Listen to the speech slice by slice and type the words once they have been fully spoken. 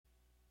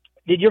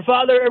Did your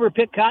father ever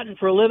pick cotton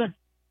for a living?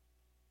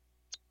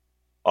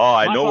 Oh,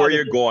 I My know where father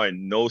you're did.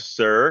 going. No,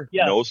 sir.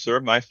 Yeah, No, sir.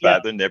 My yeah.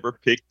 father never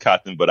picked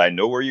cotton, but I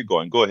know where you're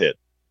going. Go ahead.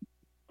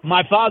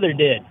 My father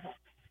did.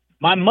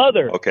 My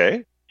mother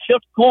Okay.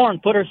 shook corn,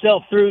 put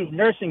herself through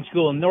nursing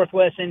school in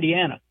Northwest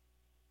Indiana.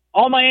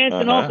 All my aunts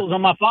and Uh-huh. uncles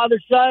on my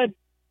father's side,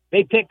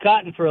 they pick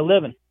cotton for a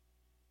living.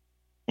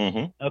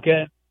 Mm-hmm.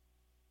 Okay,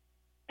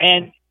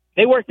 and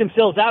they work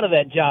themselves out of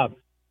that job.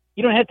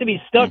 You don't have to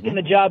be stuck Mm-hmm. in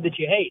the job that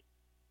you hate.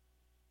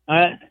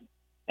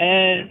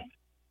 And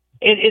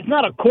it's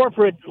not a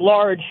corporate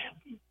large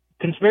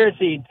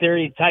conspiracy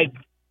theory type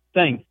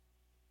thing.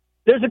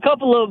 There's a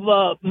couple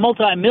of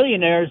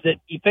multimillionaires that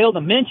you fail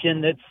to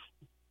mention that's,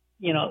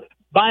 you know,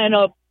 buying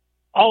up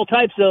all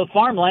types of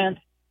farmland,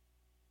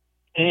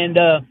 and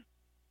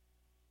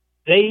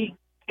they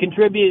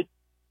contribute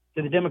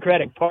to the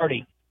Democratic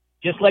Party,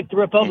 just like the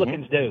Mm-hmm.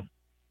 Republicans do.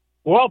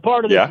 We're all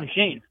part of this Yeah.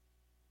 machine.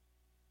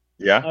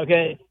 Yeah.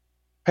 Okay.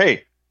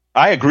 Hey,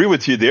 I agree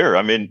with you there.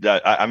 I mean,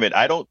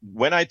 I don't.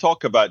 When I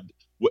talk about,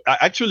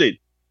 actually,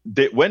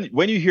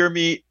 when you hear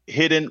me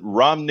hitting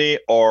Romney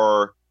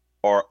or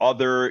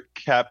other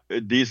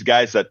these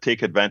guys that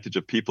take advantage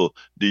of people,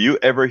 do you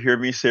ever hear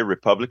me say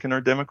Republican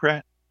or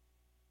Democrat?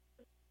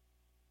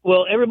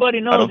 Well, everybody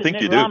I knows don't that think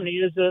Mitt you do. Romney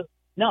is a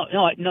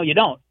no, you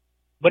don't.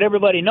 But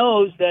everybody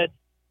knows that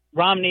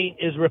Romney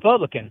is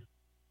Republican,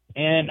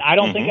 and I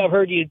don't think Hmm. I've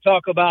heard you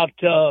talk about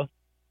the.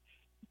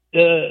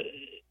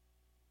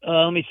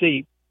 Let me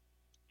see,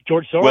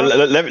 George Well,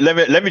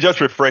 Soros. let me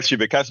just refresh you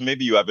because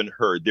maybe you haven't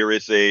heard. There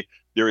is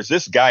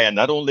this guy, and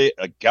not only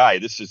a guy.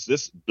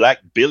 This black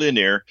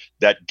billionaire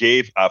that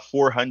gave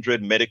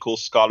 400 medical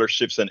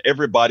scholarships, and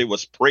everybody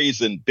was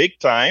praising big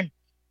time.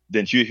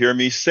 Didn't you hear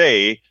me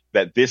say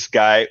that this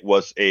guy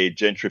was a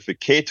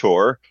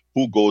gentrificator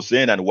who goes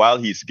in and while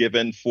he's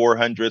given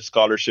 400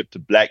 scholarship to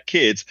black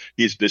kids,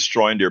 he's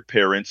destroying their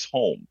parents'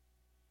 home.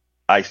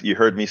 You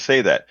heard me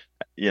say that.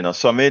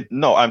 So I mean,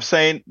 no, I'm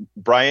saying,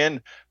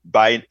 Brian,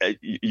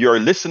 you're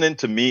listening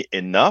to me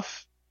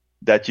enough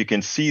that you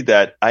can see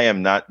that I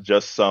am not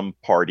just some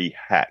party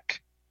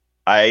hack.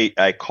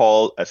 I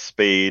call a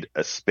spade,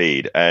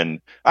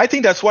 and I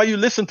think that's why you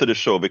listen to the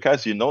show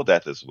because you know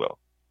that as well.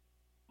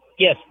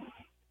 Yes,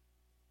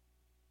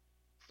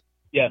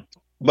 yeah.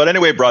 But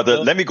anyway, brother,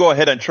 Well, let me go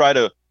ahead and try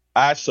to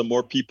ask some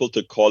more people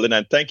to call in.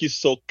 And thank you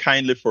so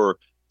kindly for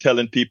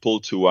telling people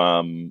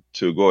to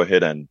go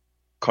ahead and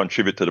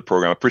contribute to the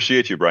program.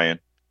 Appreciate you, Brian.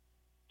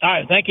 all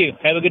right. Thank you.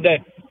 Have a good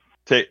day.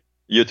 Take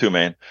you too,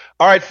 man.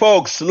 All right,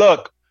 folks.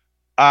 Look,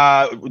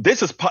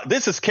 this is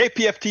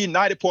KPFT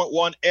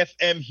 90.1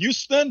 FM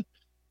Houston.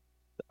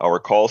 Our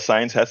call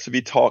signs has to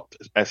be talked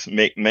as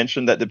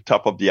mentioned at the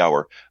top of the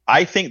hour.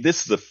 I think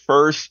this is the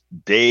first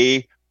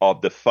day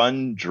of the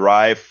fun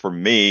drive for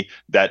me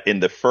that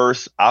in the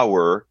first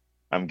hour,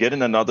 I'm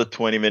getting another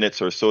 20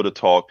 minutes or so to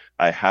talk.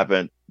 I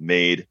haven't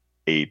made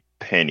a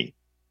penny.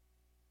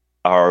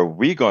 Are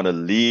we going to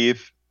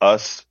leave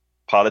us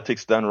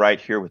politics done right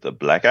here with a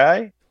black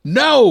eye?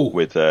 No,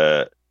 With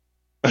a,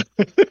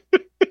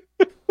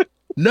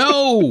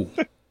 no,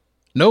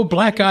 no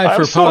black eye I'm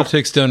for so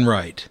politics done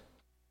right.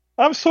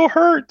 I'm so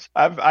hurt.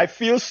 I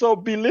feel so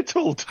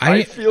belittled. I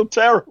I feel I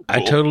terrible.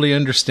 totally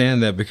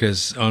understand that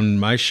because on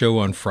my show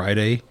on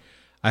Friday,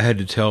 I had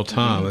to tell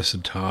Tom. I Mhm.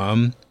 said,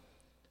 Tom,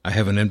 I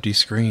have an empty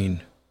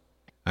screen.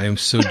 I am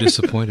so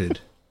disappointed.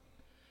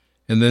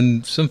 And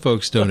then some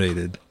folks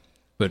donated,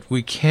 but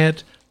we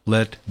can't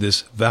let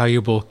this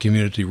valuable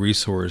community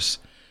resource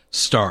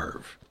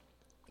starve.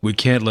 We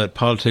can't let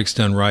politics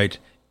done right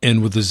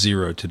end with a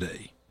zero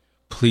today.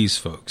 Please,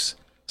 folks,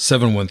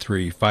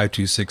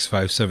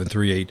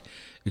 713-526-5738,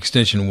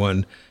 extension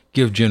 1,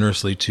 give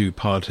generously to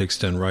Politics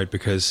Done Right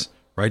because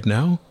right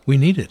now we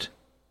need it.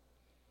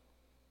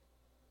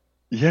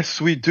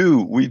 Yes, we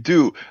do. We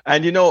do.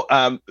 And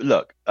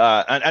look,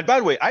 and by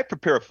the way, I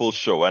prepare a full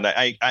show, and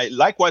I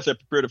likewise I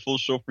prepared a full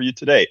show for you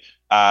today.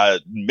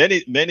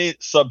 Many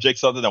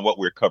subjects other than what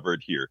we're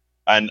covered here.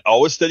 And I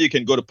always tell you, you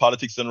can go to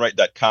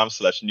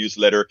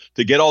politicsdoneright.com/newsletter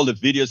to get all the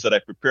videos that I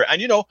prepare.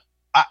 And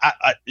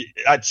I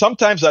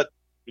sometimes I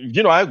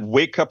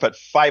wake up at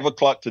 5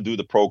 o'clock to do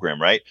the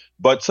program, right?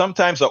 But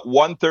sometimes at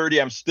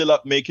 1:30, I'm still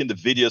up making the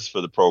videos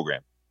for the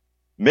program,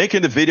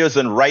 making the videos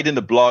and writing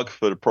the blog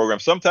for the program.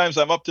 Sometimes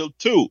I'm up till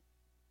 2.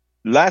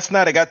 Last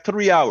night I got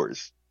 3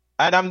 hours.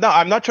 And I'm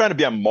not trying to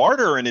be a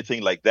martyr or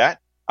anything like that.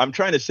 I'm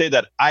trying to say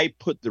that I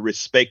put the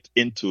respect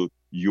into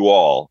you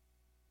all.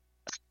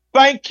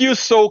 Thank you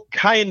so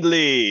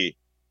kindly,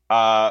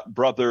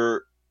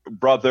 brother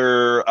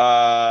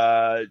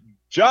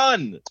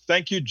John.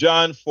 Thank you,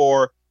 John,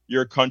 for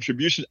your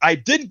contribution. I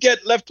did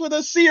get left with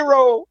a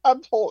zero.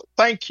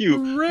 Thank you.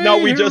 Now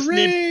Hooray, we just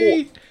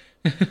need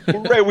four.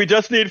 hooray! Hooray, we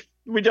just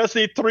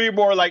need 3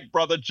 more like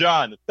brother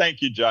John.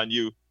 Thank you, John.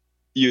 You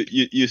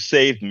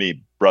saved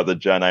me, brother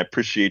John. I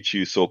appreciate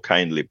you so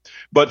kindly.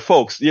 But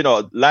folks,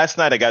 last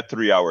night I got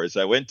 3 hours.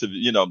 I went to,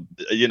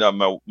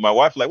 my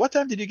wife like, what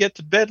time did you get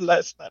to bed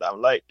last night?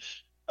 I'm like,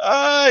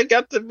 I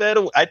got to bed.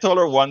 I told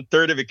her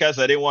 1:30 because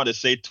I didn't want to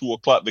say 2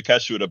 o'clock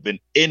because she would have been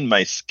in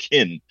my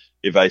skin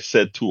if I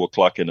said 2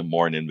 o'clock in the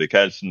morning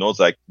because she knows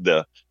like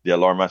the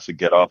alarm has to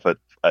get off at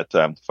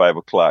 5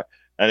 o'clock.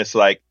 And it's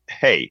like,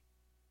 hey,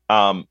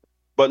 um,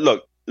 but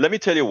look, let me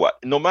tell you what,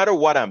 no matter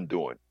what I'm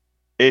doing,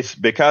 it's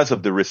because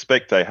of the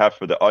respect I have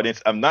for the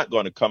audience. I'm not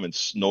going to come and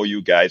snow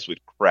you guys with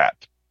crap,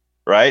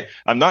 right?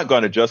 I'm not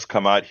going to just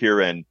come out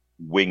here and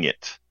wing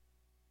it.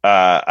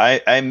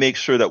 I make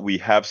sure that we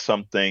have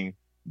something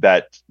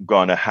that's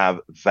gonna have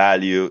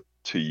value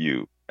to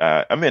you.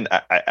 I mean,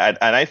 and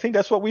I think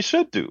that's what we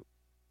should do.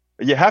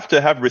 You have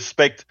to have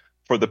respect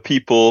for the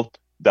people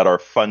that are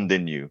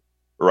funding you,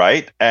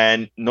 right?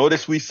 And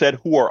notice we said,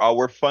 who are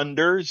our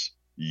funders?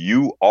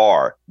 You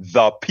are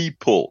the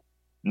people,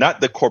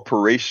 not the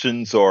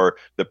corporations or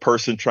the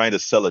person trying to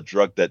sell a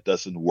drug that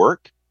doesn't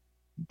work,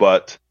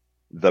 but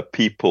the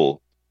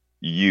people,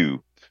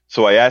 you.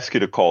 So I ask you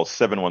to call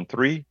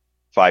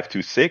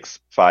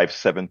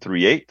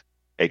 713-526-5738,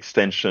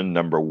 extension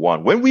number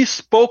 1. When we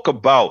spoke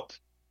about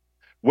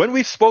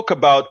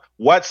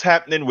what's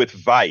happening with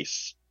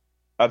Vice,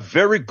 a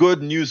very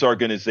good news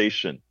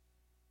organization,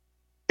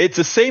 it's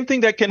the same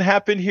thing that can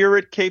happen here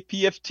at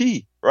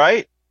KPFT,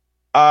 right?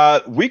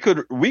 We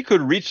could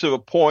reach to a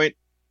point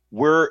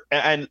where,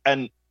 and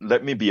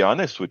let me be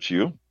honest with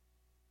you,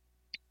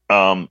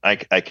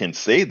 I can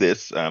say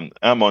this.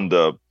 I'm on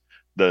the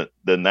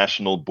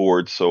national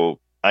board, so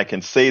I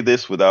can say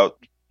this without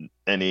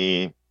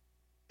any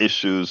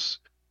issues.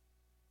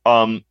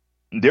 Um,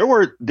 there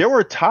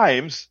were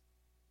times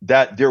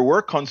that there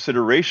were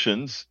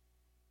considerations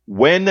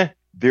when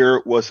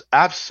there was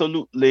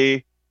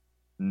absolutely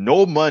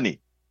no money,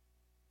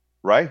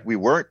 right? We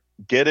weren't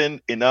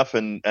getting enough,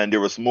 and there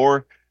was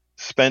more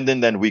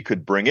spending than we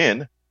could bring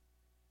in.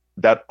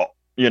 That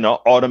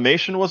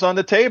automation was on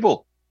the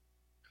table.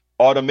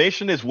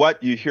 Automation is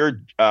what you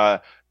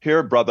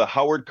hear Brother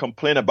Howard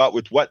complain about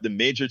with what the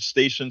major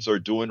stations are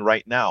doing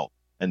right now,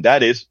 and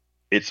that is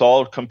it's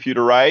all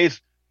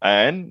computerized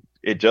and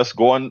it just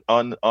go on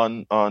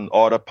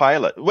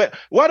autopilot.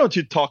 Why don't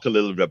you talk a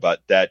little bit about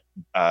that,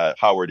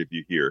 Howard, if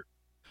you're here?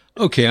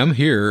 Okay, I'm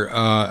here.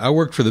 I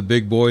worked for the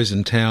big boys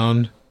in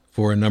town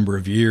for a number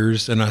of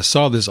years, and I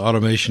saw this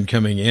automation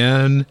coming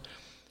in,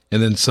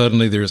 and then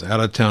suddenly there's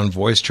out-of-town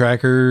voice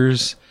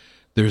trackers.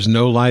 There's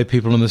no live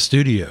people in the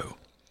studio.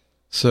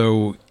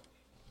 So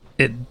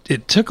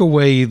it took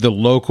away the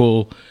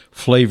local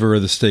flavor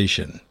of the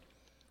station.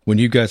 When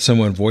you got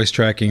someone voice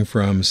tracking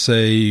from,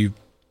 say,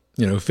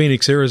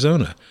 Phoenix,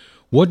 Arizona,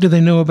 what do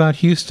they know about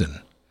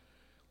Houston?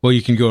 Well,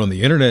 you can go on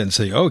the internet and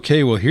say,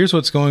 okay, well, here's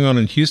what's going on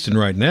in Houston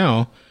right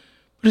now,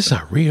 but it's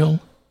not real.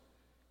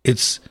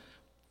 It's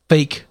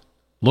fake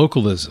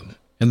localism.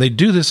 And they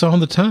do this all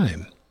the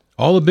time.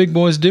 All the big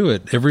boys do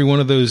it. Every one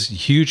of those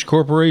huge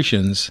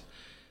corporations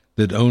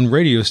that own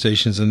radio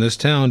stations in this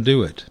town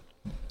do it.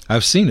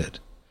 I've seen it.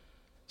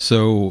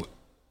 So,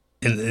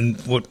 and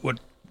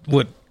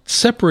what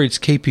separates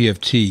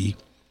KPFT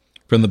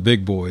from the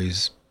big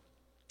boys,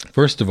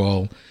 first of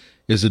all,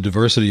 is the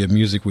diversity of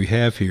music we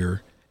have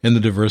here and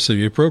the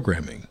diversity of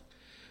programming.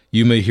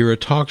 You may hear a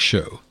talk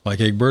show like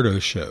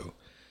Egberto's show.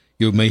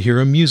 You may hear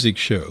a music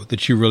show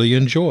that you really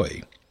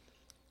enjoy.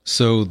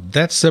 So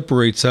that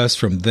separates us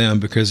from them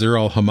because they're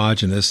all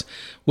homogenous.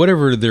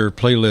 Whatever their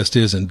playlist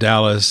is in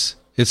Dallas,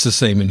 it's the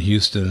same in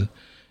Houston,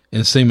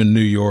 and same in New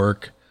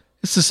York.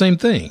 It's the same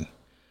thing.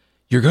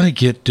 You're going to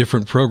get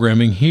different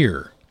programming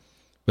here.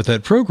 But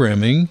that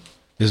programming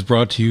is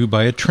brought to you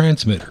by a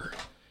transmitter.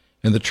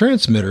 And the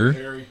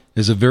transmitter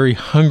is a very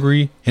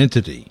hungry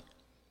entity.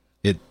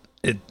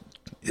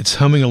 It's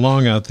humming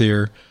along out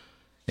there,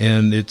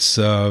 and it's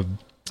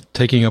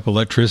taking up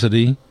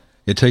electricity.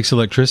 It takes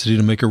electricity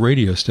to make a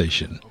radio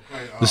station.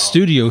 The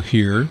studio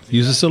here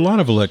uses a lot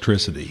of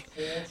electricity.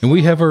 And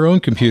we have our own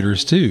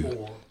computers,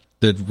 too,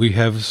 that we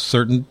have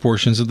certain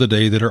portions of the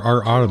day that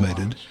are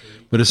automated,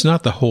 but it's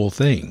not the whole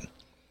thing.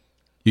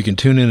 You can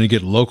tune in and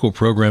get local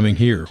programming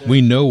here.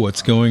 We know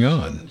what's going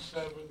on.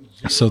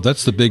 So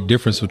that's the big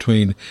difference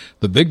between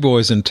the big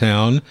boys in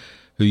town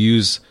who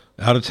use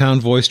out-of-town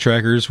voice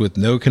trackers with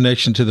no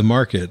connection to the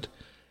market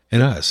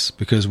and us,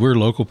 because we're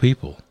local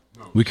people.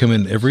 We come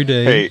in every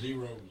day. Hey,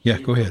 Yeah,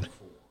 go ahead.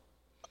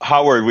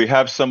 Howard, we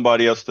have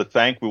somebody else to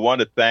thank. We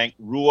want to thank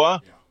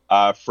Rua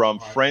from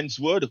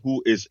Friendswood,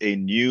 who is a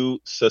new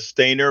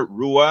sustainer.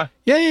 Rua,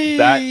 Yay!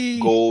 that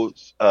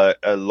goes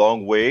a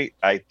long way.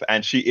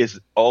 And she is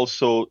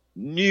also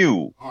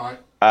new.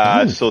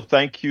 So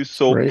thank you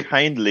so Great.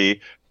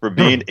 kindly for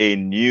being a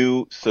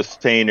new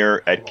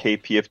sustainer at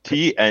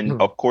KPFT.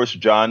 And of course,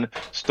 John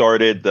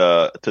started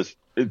to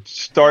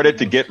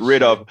get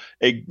rid of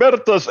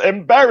Egberto's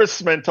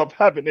embarrassment of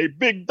having a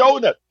big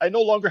donut. I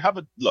no longer have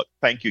a look.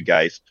 Thank you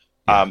guys.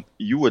 Yeah.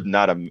 You would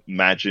not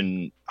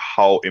imagine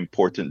how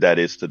important that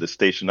is to the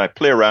station. I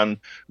play around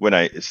when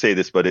I say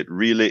this, but it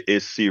really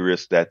is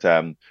serious that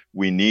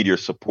we need your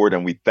support,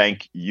 and we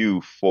thank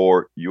you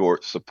for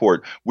your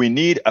support. We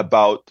need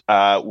about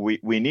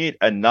we need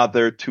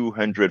another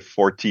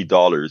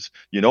 $240.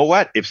 You know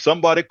what? If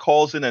somebody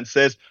calls in and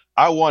says,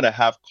 I want to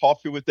have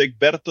coffee with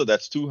Egberto,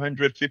 that's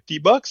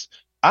 $250.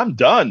 I'm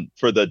done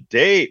for the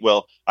day.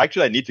 Well,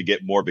 actually, I need to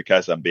get more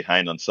because I'm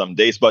behind on some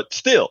days, but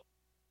still,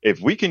 if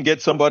we can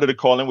get somebody to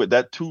call in with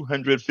that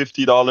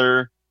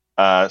 $250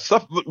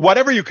 stuff,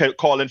 whatever you can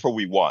call in for,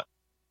 we want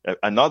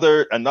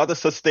another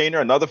sustainer,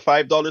 another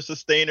 $5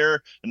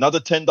 sustainer, another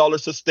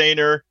 $10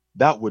 sustainer.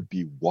 That would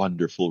be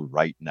wonderful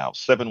right now.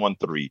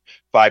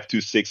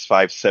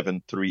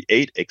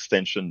 713-526-5738,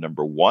 extension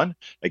number 1.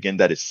 Again,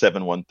 that is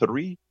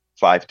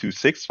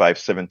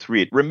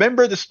 713-526-5738.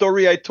 Remember the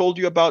story I told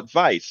you about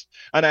Vice?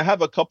 And I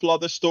have a couple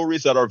other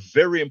stories that are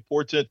very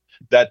important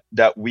that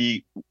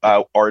we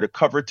are to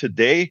cover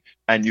today.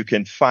 And you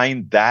can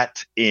find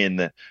that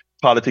in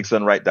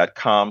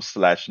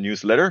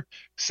politicsdoneright.com/newsletter.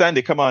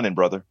 Sandy, come on in,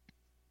 brother.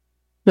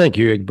 Thank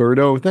you,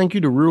 Egberto. Thank you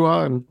to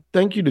Rua, and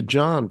thank you to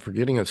John for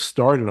getting us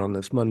started on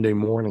this Monday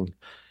morning.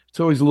 It's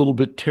always a little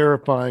bit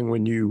terrifying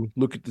when you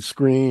look at the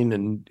screen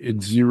and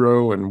it's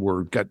 0 and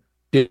we're got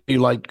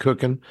daylight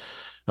cooking.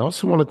 I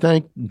also want to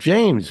thank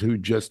James, who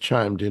just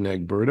chimed in,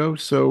 Egberto.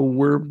 So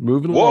we're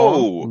moving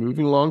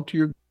along to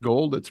your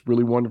goal. That's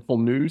really wonderful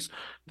news.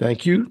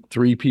 Thank you.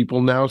 3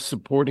 people now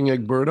supporting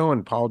Egberto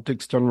and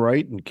Politics Done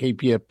Right and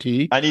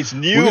KPFT. And he's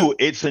new.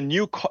 It's a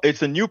new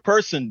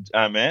person,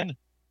 man.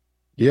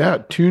 Yeah,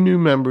 2 new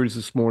members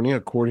this morning,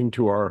 according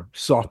to our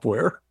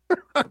software.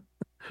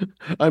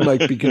 I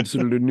might be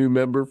considered a new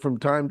member from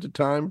time to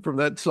time from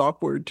that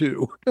software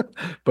too.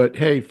 But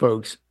hey,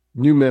 folks,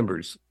 new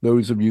members,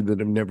 those of you that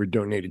have never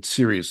donated,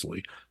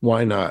 seriously,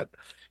 why not?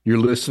 You're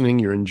listening,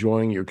 you're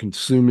enjoying, you're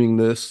consuming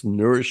this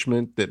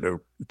nourishment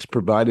it's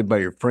provided by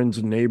your friends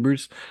and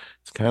neighbors.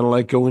 It's kind of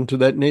like going to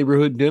that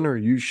neighborhood dinner.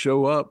 You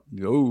show up.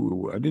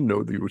 Oh, I didn't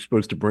know that you were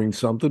supposed to bring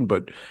something,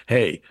 but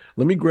hey,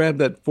 let me grab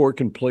that fork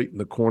and plate in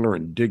the corner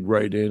and dig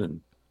right in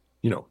and,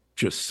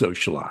 just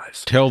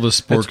socialize. Tell the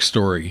spork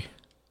story.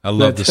 I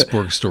love the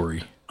spork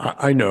story.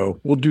 I know.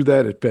 We'll do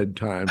that at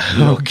bedtime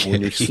Okay.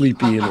 when you're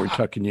sleepy and we're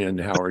tucking you in,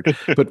 Howard.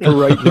 But for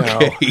right now,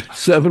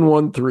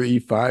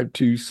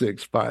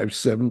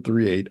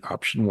 713-526-5738,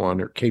 option 1,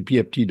 or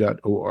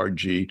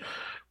kpft.org.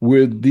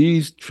 With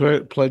these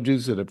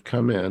pledges that have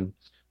come in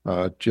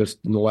just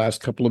in the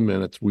last couple of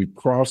minutes, we've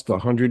crossed the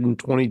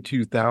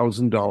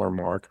 $122,000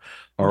 mark.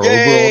 Our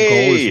overall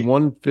goal is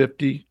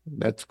 $150.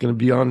 That's going to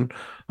be on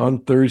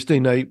Thursday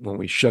night when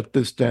we shut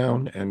this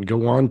down and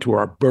go on to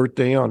our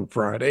birthday on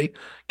Friday.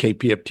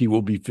 KPFT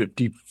will be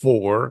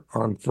 54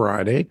 on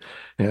Friday.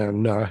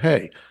 And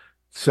hey,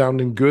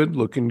 sounding good,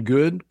 looking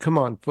good. Come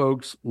on,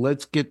 folks.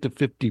 Let's get to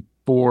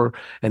 54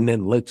 and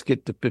then let's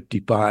get to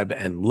 55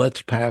 and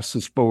let's pass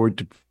this forward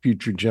to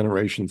future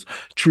generations.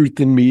 Truth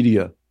in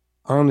media,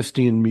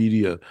 honesty in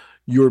media,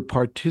 your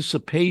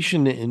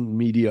participation in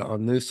media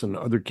on this and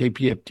other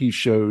KPFT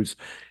shows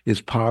is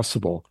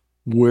possible.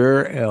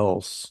 Where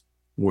else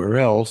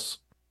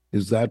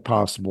is that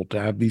possible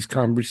to have these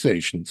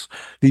conversations,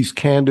 these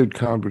candid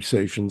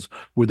conversations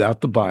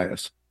without the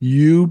bias?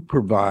 You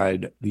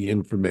provide the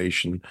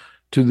information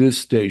to this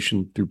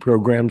station through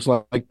programs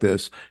like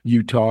this,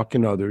 You Talk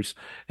and others,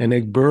 and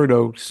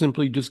Egberto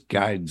simply just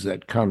guides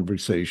that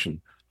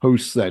conversation,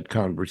 hosts that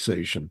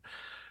conversation.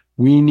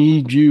 We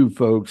need you,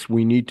 folks.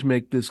 We need to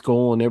make this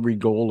goal and every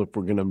goal. If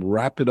we're going to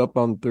wrap it up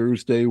on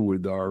Thursday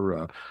with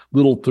our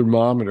little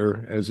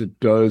thermometer, as it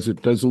does a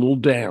little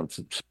dance.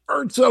 It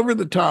spurts over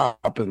the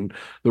top, and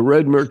the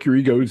red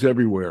mercury goes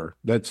everywhere.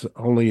 That's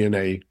only in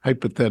a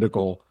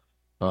hypothetical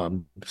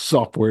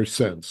software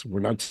sense. We're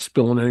not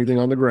spilling anything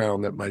on the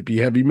ground that might be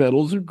heavy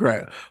metals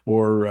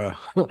or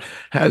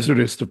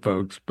hazardous to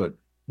folks. But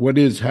what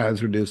is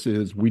hazardous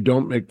is we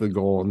don't make the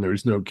goal, and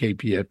there's no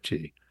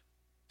KPFT.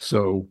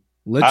 So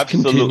let's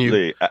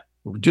continue,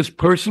 just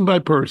person by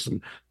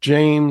person.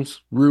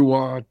 James,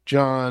 Ruwa,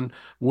 John,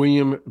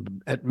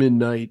 William at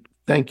midnight.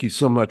 Thank you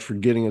so much for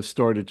getting us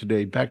started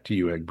today. Back to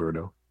you,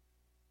 Egberto.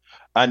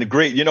 And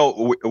great,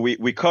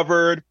 we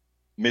covered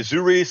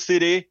Missouri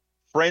City,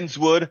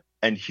 Friendswood,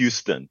 and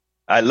Houston.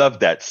 I love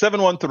that.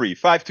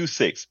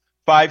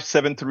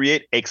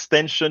 713-526-5738,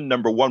 extension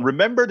number 1.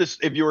 Remember this,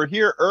 if you were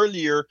here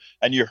earlier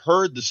and you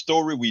heard the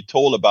story we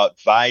told about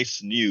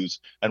Vice News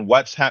and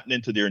what's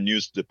happening to their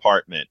news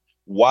department.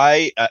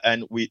 Why,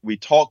 and we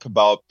talk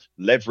about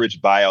leverage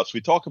buyouts.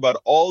 We talk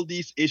about all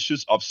these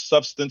issues of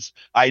substance.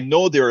 I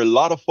know there are a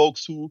lot of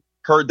folks who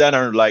heard that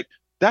and are like,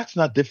 that's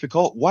not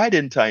difficult. Why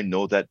didn't I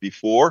know that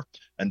before?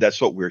 And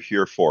that's what we're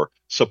here for.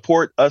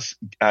 Support us,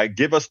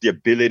 give us the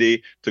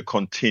ability to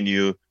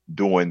continue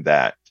doing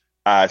that.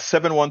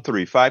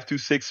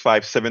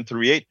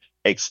 713-526-5738,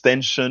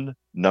 extension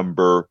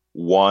number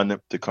 1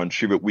 to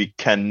contribute. We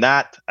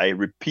cannot, I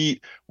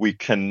repeat, we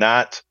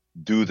cannot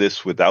do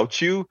this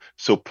without you.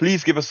 So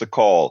please give us a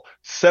call,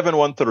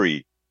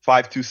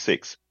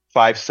 713-526-5738.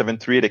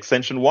 5738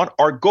 extension 1,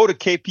 or go to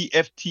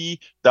kpft.org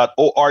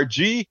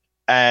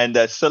and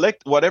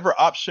select whatever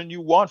option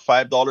you want,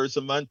 $5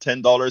 a month,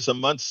 $10 a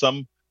month,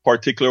 some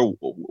particular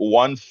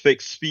one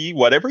fixed fee,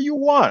 whatever you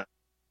want.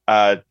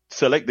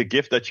 Select the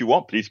gift that you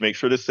want. Please make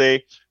sure to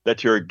say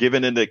that you're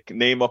given in the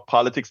name of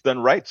Politics Done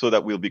Right so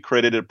that we'll be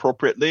credited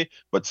appropriately.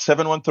 But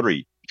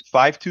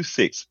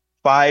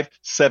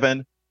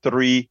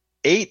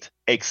 713-526-5738,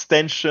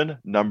 extension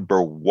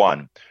number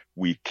 1.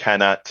 We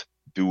cannot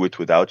do it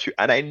without you.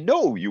 And I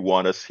know you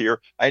want us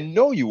here. I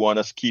know you want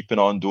us keeping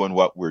on doing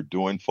what we're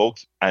doing,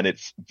 folks. And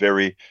it's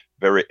very,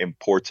 very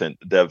important.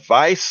 The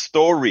Vice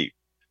story.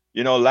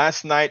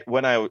 Last night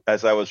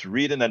as I was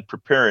reading and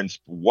preparing,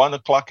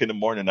 1:00 in the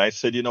morning, I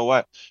said, you know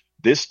what?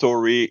 This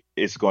story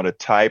is going to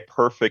tie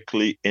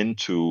perfectly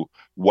into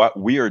what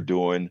we are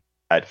doing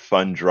at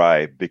Fund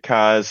Drive,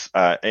 because,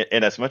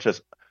 and as much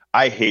as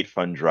I hate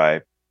Fund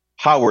Drive,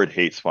 Howard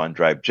hates Fund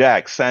Drive,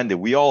 Jack, Sandy,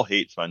 we all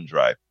hate Fund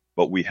Drive,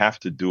 but we have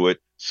to do it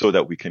so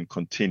that we can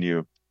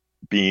continue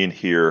being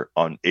here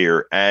on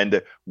air.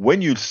 And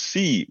when you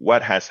see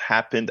what has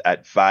happened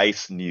at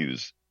Vice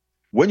News,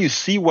 when you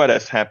see what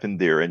has happened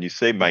there and you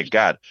say, my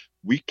God,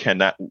 we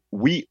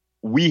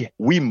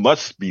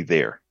must be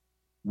there.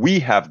 We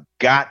have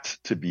got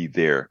to be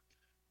there.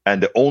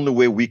 And the only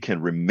way we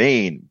can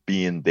remain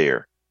being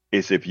there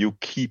is if you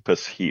keep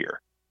us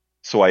here.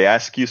 So I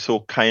ask you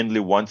so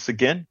kindly once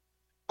again,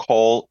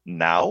 call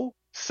now,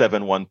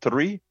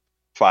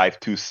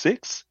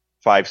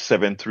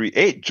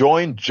 713-526-5738.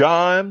 Join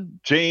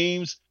John,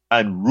 James,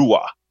 and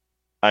Rua.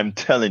 I'm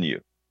telling you,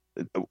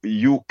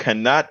 you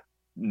cannot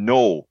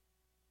know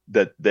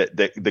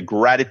the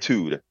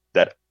gratitude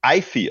that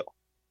I feel,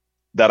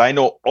 that I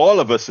know all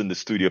of us in the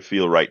studio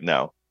feel right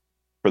now,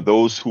 for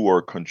those who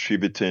are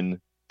contributing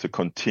to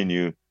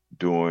continue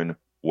doing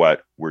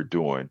what we're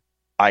doing.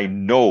 I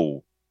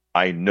know.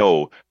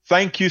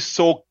 Thank you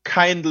so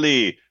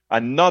kindly.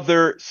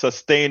 Another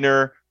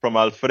sustainer from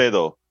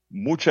Alfredo.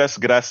 Muchas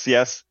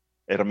gracias,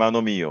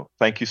 hermano mío.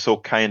 Thank you so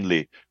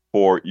kindly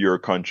for your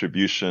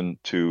contribution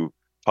to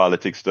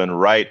Politics Done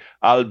Right.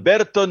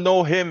 Alberto,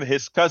 know him,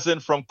 his cousin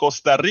from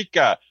Costa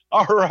Rica.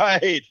 All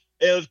right.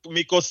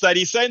 Mi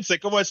costarricense,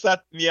 ¿cómo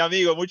está, mi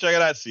amigo? Muchas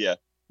gracias.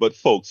 But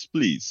folks,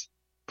 please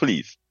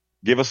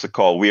give us a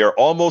call. We are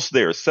almost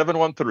there.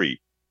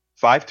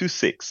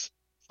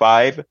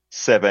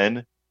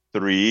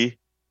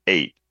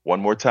 713-526-5738. One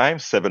more time,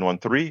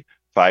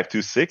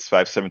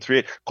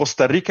 713-526-5738.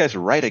 Costa Rica is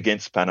right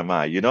against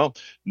Panama,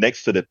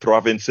 next to the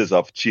provinces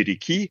of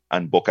Chiriquí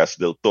and Bocas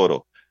del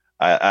Toro.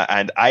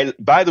 And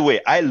by the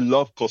way, I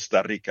love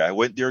Costa Rica. I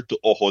went there to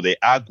Ojo de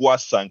Agua,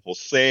 San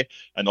Jose,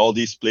 and all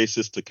these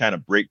places to kind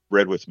of break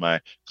bread with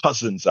my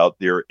cousins out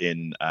there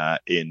in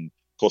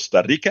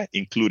Costa Rica,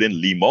 including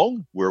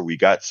Limón, where we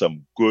got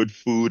some good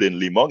food in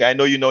Limón. I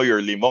know you know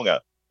your Limonga,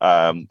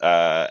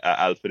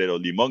 Alfredo.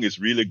 Limón is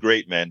really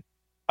great, man.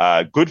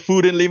 Good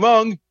food in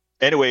Limón.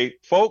 Anyway,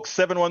 folks,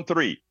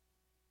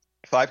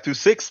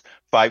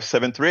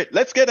 713-526-5738.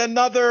 Let's get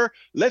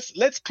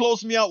let's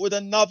close me out with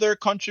another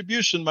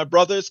contribution, my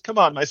brothers. Come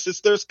on, my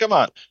sisters, come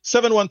on.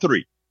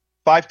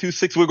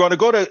 713-526. We're going to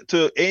go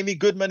to Amy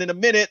Goodman in a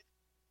minute,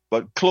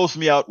 but close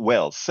me out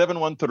well.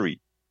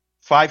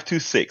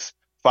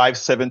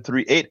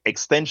 713-526-5738,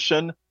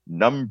 extension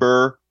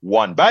number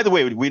 1. By the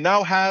way, we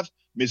now have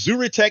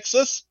Missouri,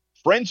 Texas,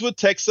 Friendswood,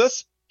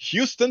 Texas,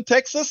 Houston,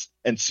 Texas,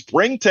 and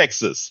Spring,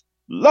 Texas.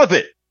 Love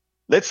it.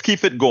 Let's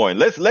keep it going.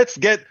 Let's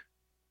get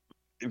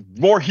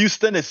more.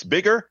 Houston is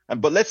bigger,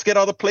 but let's get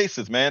other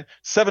places, man.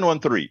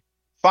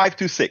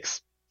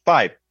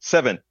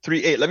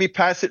 713-526-5738. Let me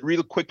pass it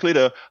real quickly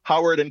to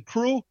Howard and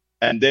crew,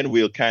 and then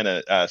we'll kind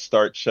of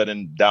start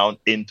shutting down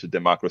into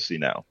Democracy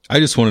Now! I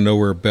just want to know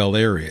where Bel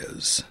Air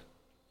is.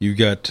 You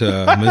got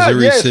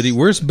Missouri Yes. City.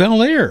 Where's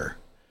Bel Air?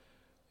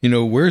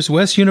 Where's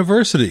West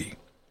University?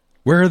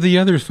 Where are the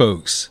other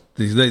folks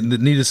that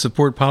need to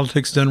support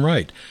Politics Done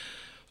Right?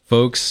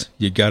 Folks,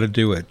 you got to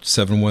do it.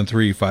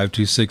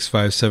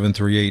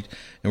 713-526-5738.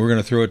 And we're going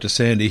to throw it to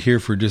Sandy here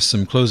for just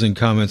some closing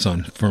comments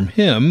from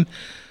him.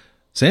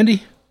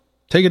 Sandy,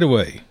 take it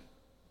away.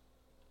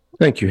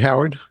 Thank you,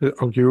 Howard.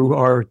 You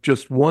are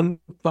just one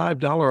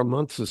 $5 a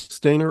month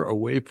sustainer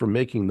away from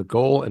making the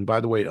goal. And by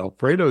the way,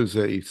 Alfredo's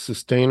a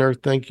sustainer.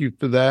 Thank you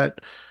for that.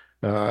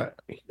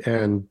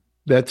 And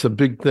that's a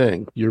big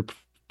thing. Your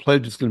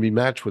pledge is going to be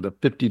matched with a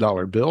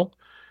 $50 bill,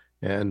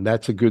 and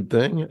that's a good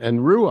thing.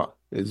 And Rua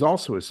is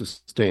also a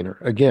sustainer.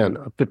 Again,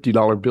 a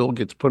 $50 bill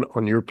gets put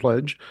on your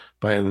pledge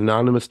by an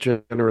anonymous,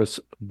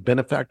 generous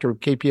benefactor of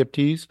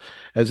KPFTs,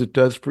 as it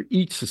does for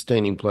each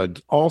sustaining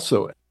pledge.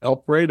 Also,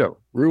 Alfredo,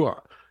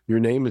 Rua, your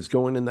name is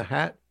going in the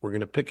hat We're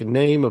going to pick a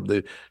name of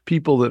the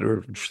people that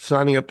are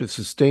signing up as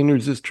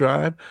sustainers this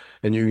tribe,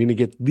 and you're going to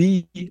get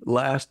the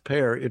last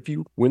pair, if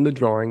you win the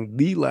drawing,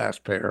 the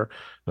last pair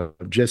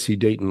of Jesse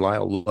Dayton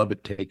Lyle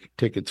Lovett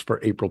tickets for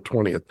April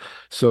 20th.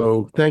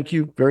 So thank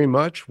you very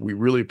much. We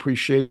really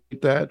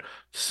appreciate that.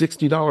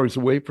 $60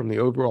 away from the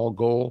overall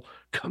goal.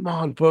 Come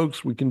on,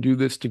 folks, we can do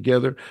this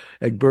together.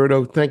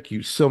 Egberto, thank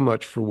you so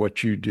much for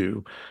what you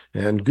do.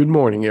 And good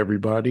morning,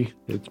 everybody.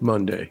 It's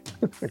Monday.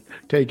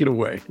 Take it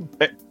away.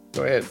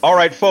 Go ahead. All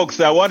right,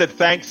 folks, I want to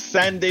thank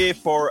Sandy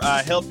for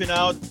helping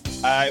out.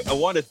 I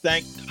want to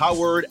thank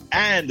Howard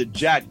and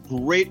Jack.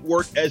 Great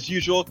work as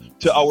usual.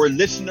 To our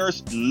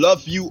listeners,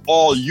 love you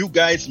all. You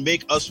guys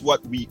make us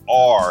what we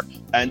are.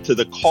 And to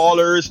the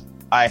callers,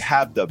 I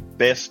have the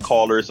best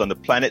callers on the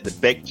planet,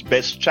 the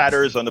best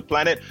chatters on the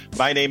planet.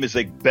 My name is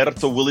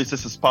Egberto Willis.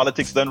 This is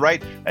Politics Done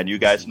Right. And you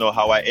guys know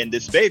how I end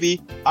this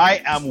baby.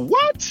 I am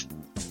what?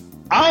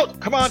 Out.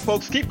 Come on,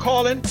 folks. Keep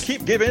calling.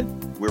 Keep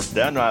giving. We're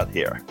done out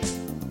here.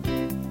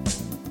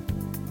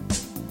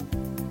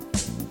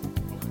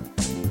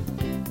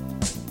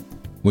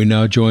 We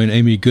now join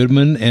Amy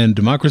Goodman and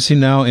Democracy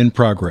Now! In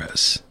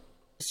progress.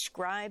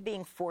 Describe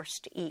being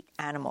forced to eat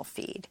animal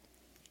feed.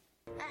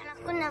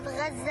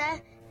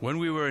 When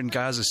we were in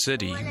Gaza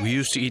City, we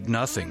used to eat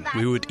nothing.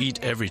 We would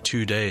eat every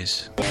 2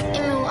 days.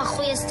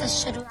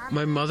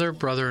 My mother,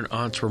 brother, and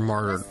aunts were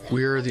martyred.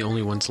 We are the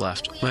only ones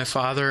left. My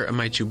father and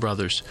my 2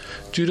 brothers.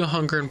 Due to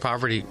hunger and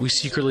poverty, we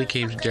secretly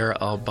came to Deir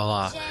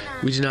al-Balah.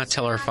 We did not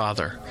tell our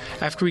father.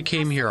 After we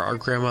came here, our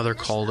grandmother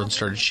called and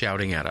started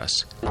shouting at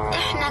us.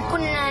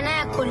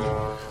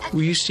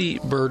 We used to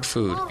eat bird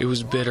food. It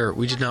was bitter.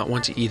 We did not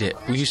want to eat it.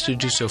 We used to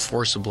do so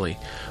forcibly.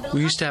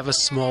 We used to have a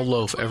small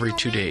loaf every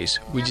 2 days.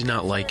 We did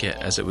not like it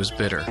as it was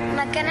bitter.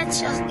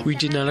 We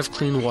did not have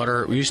clean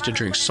water. We used to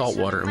drink salt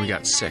water and we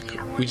got sick.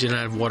 We did not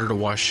have water to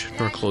wash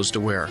nor clothes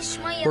to wear.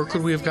 Where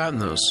could we have gotten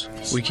those?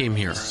 We came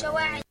here.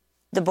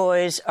 The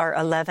boys are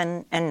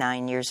 11 and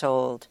 9 years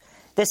old.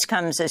 This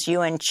comes as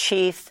UN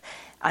Chief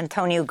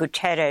Antonio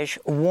Guterres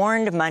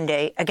warned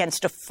Monday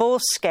against a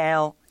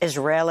full-scale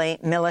Israeli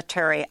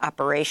military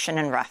operation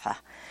in Rafah,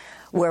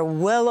 where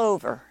well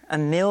over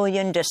 1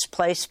 million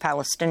displaced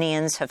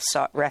Palestinians have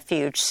sought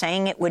refuge,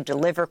 saying it would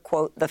deliver,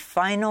 quote, the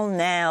final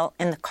nail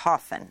in the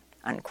coffin,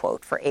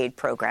 unquote, for aid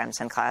programs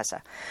in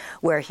Gaza,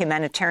 where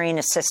humanitarian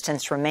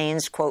assistance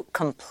remains, quote,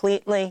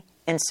 completely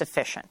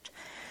insufficient.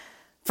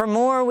 For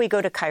more, we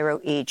go to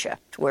Cairo,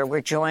 Egypt, where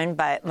we're joined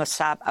by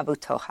Mossab Abu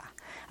Toha,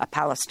 a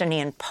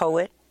Palestinian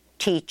poet,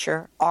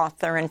 teacher,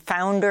 author, and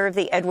founder of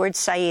the Edward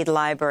Said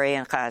Library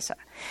in Gaza.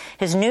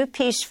 His new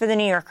piece for the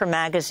New Yorker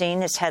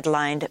magazine is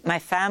headlined, My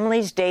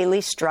Family's Daily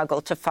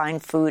Struggle to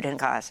Find Food in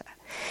Gaza.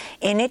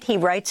 In it, he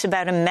writes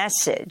about a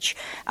message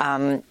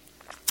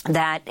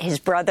that his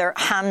brother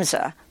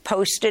Hamza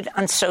posted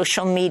on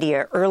social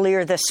media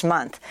earlier this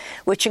month,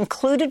 which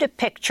included a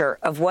picture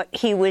of what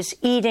he was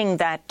eating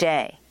that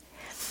day.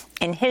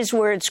 In his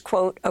words,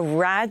 quote, a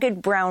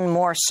ragged brown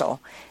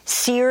morsel,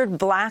 seared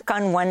black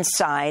on one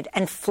side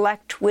and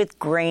flecked with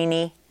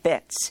grainy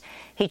bits.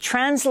 He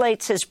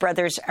translates his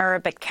brother's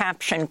Arabic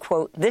caption,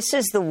 quote, this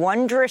is the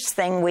wondrous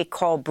thing we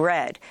call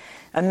bread,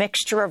 a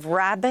mixture of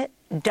rabbit,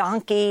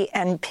 donkey,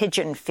 and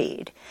pigeon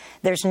feed.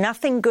 There's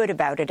nothing good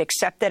about it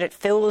except that it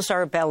fills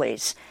our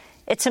bellies.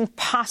 It's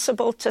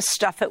impossible to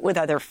stuff it with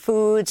other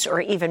foods or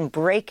even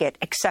break it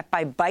except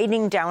by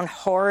biting down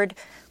hard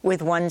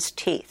with one's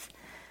teeth.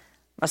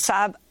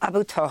 Mossab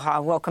Abu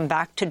Toha, welcome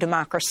back to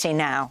Democracy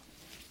Now!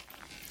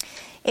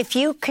 If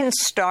you can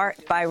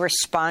start by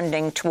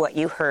responding to what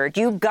you heard.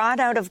 You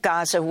got out of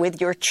Gaza with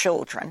your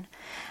children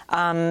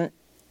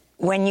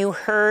when you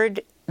heard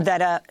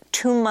that a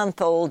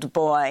 2-month-old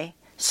boy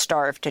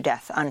starved to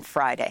death on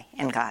Friday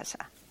in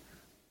Gaza.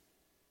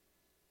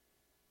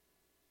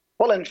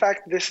 Well, in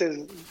fact, this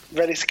is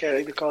very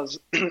scary because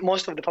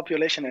most of the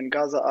population in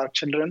Gaza are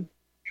children.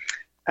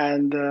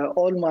 And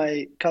all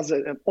my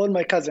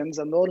cousins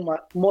and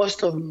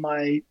most of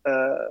my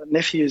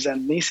nephews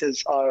and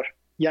nieces are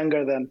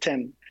younger than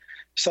 10.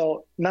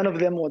 So none of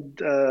them would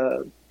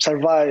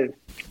survive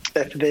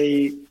if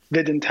they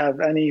didn't have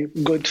any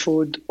good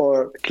food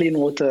or clean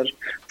water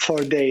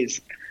for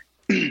days.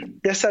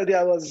 Yesterday,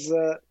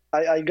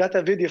 I got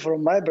a video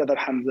from my brother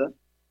Hamza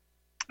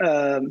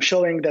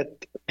showing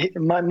that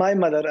my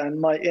mother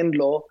and my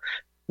in-law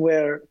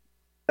were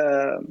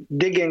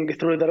digging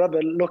through the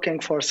rubble looking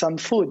for some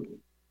food.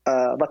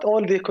 But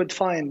all they could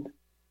find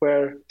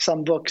were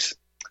some books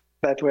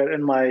that were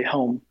in my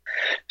home.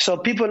 So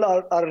people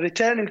are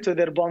returning to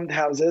their bombed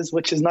houses,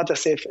 which is not a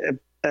safe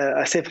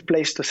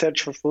place to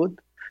search for food,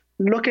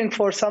 looking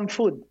for some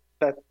food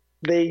that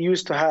they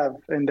used to have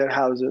in their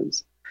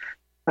houses.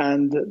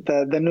 And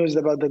the news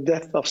about the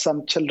death of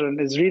some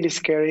children is really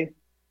scary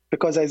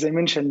because, as I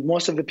mentioned,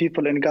 most of the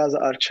people in Gaza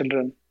are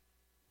children.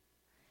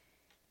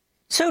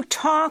 So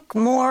talk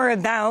more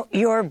about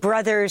your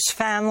brother's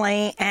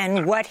family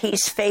and what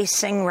he's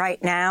facing right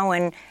now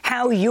and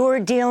how you're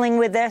dealing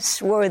with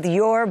this with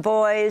your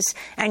boys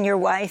and your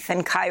wife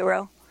in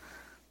Cairo.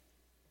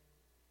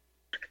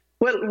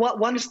 Well,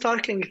 one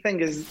starking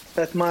thing is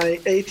that my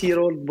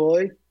 8-year-old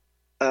boy,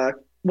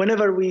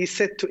 whenever we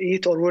sit to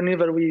eat or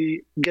whenever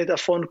we get a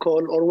phone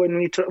call or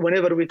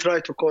whenever we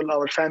try to call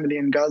our family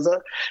in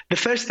Gaza, the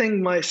first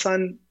thing my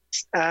son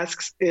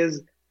asks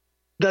is,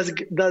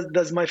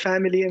 does my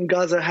family in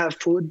Gaza have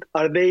food?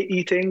 Are they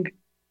eating?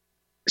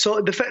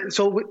 So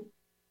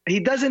he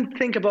doesn't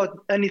think about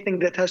anything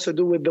that has to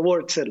do with the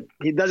war itself.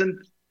 He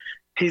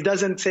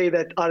doesn't say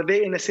that, are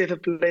they in a safer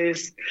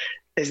place?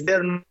 Is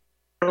there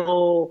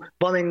no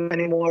bombing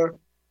anymore?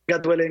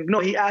 God willing. No,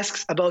 he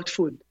asks about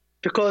food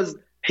because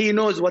he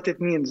knows what it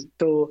means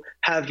to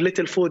have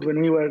little food when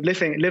we were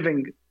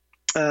living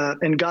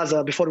in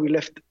Gaza before we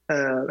left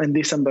in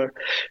December.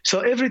 So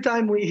every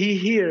time he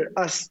hear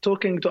us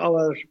talking to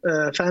our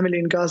family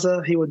in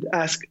Gaza, he would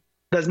ask,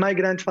 does my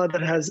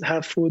grandfather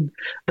have food?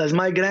 Does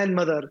my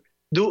grandmother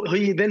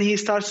then he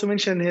starts to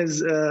mention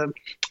his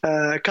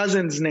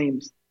cousins'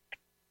 names.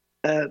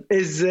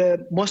 Is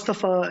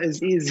Mustafa,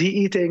 is he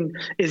eating?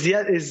 Is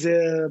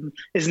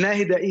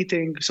Nahida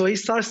eating? So he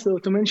starts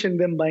to mention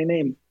them by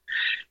name.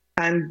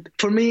 And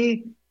for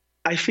me,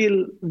 I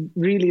feel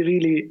really,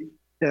 really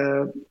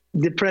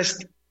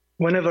depressed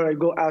whenever I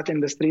go out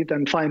in the street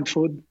and find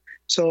food.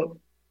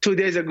 So 2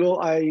 days ago,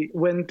 I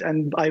went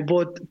and I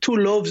bought 2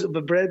 loaves of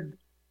bread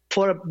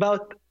for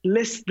about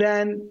less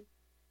than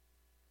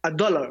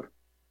 $1.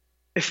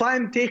 If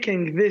I'm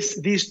taking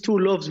these 2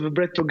 loaves of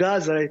bread to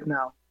Gaza right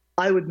now,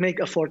 I would make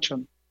a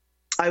fortune.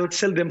 I would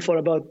sell them for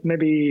about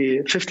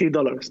maybe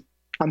 $50.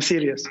 I'm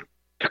serious.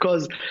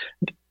 Because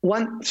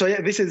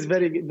this is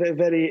very,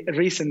 very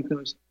recent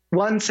news.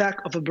 1 sack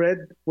of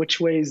bread, which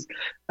weighs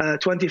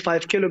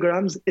 25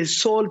 kilograms,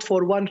 is sold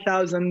for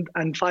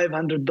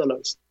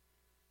 $1,500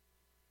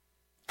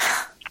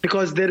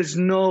 because there is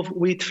no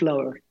wheat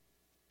flour.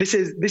 This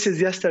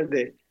is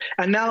yesterday.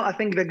 And now I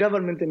think the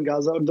government in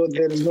Gaza, although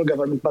there is no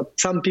government, but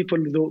some people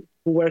who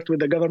worked with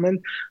the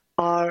government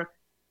are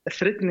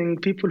threatening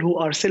people who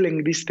are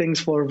selling these things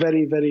for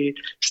very, very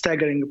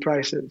staggering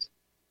prices.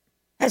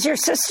 Has your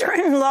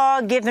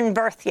sister-in-law given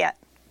birth yet?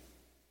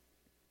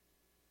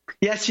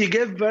 Yes, she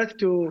gave birth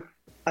to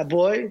a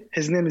boy.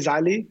 His name is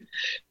Ali.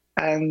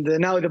 And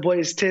now the boy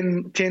is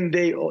 10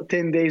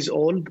 days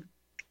old.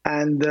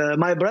 And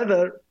my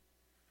brother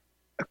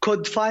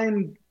could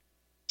find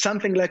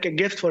something like a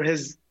gift for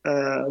his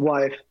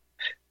wife.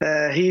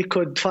 He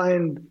could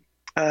find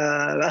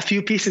a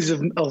few pieces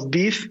of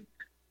beef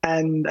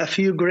and a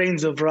few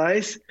grains of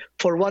rice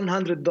for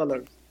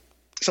 $100.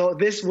 So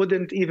this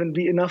wouldn't even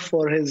be enough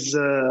for his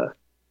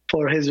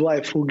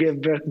wife who gave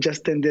birth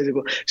just 10 days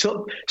ago.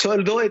 So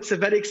although it's a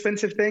very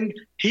expensive thing,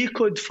 he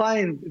could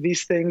find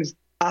these things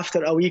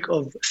after a week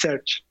of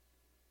search.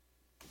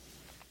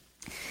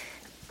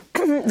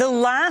 The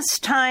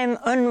last time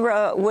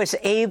UNRWA was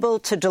able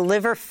to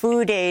deliver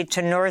food aid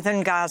to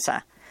northern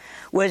Gaza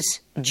was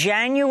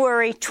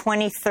January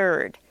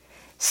 23rd.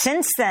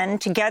 Since then,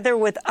 together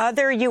with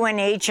other UN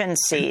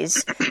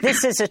agencies,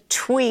 this is a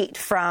tweet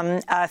from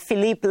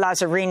Philippe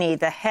Lazzarini,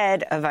 the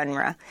head of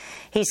UNRWA.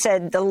 He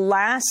said, the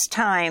last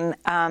time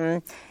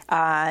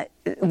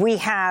we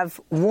have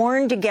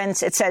warned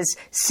against, it says,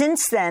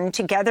 since then,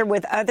 together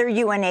with other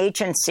UN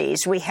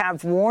agencies, we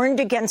have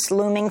warned against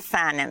looming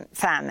famine,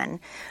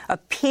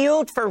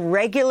 appealed for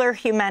regular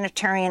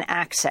humanitarian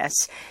access,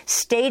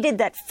 stated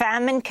that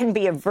famine can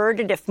be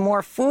averted if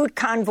more food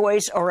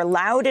convoys are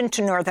allowed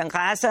into northern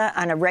Gaza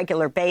on a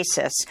regular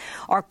basis.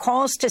 Our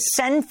calls to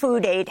send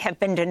food aid have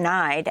been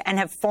denied and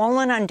have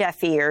fallen on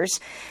deaf ears.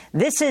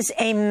 This is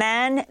a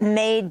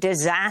man-made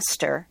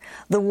disaster.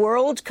 The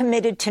world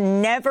committed to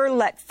never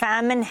let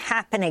famine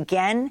happen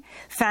again.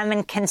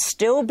 Famine can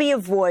still be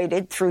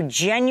avoided through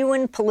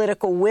genuine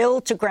political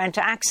will to grant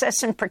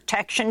access and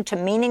protection to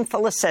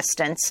meaningful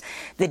assistance.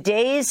 The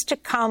days to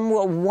come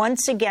will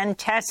once again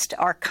test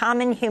our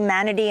common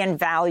humanity and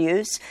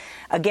values.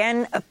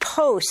 Again, a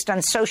post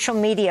on social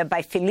media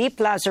by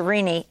Philippe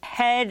Lazzarini,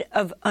 head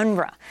of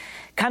UNRWA,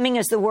 coming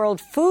as the World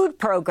Food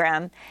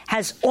Programme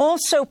has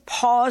also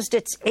paused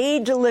its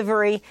aid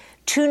delivery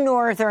to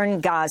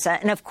northern Gaza.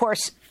 And, of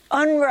course,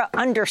 UNRWA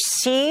under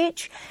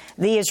siege.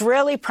 The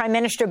Israeli Prime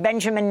Minister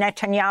Benjamin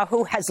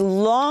Netanyahu has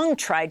long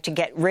tried to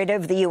get rid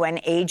of the UN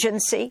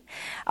agency.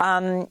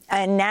 And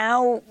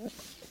now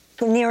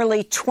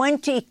nearly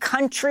 20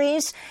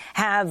 countries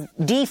have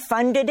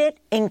defunded it,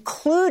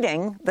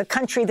 including the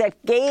country that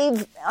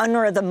gave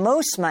UNRWA the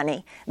most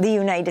money, the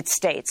United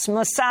States.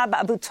 Mossab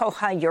Abu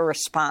Toha, your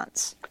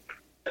response.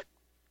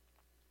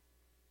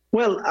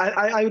 Well,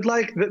 I would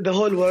like the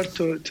whole world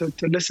to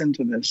listen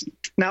to this.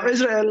 Now,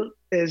 Israel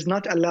is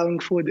not allowing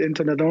food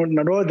into the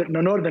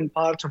northern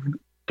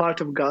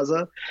part of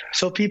Gaza,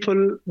 so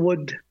people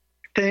would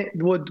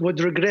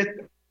regret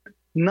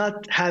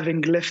not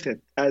having left it,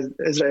 as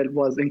Israel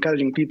was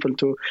encouraging people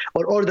to,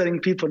 or ordering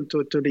people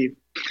to leave.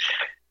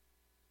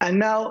 And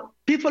now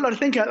people are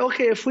thinking,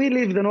 okay, if we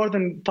leave the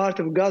northern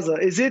part of Gaza,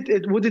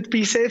 would it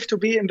be safe to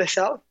be in the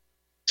south?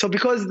 So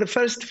because the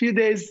first few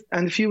days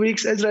and few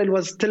weeks, Israel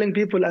was telling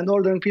people and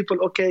ordering people,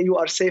 okay, you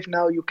are safe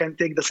now. You can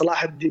take the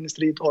Salahuddin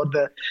Street or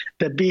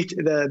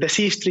the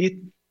C Street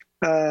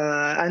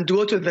and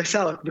go to the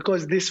south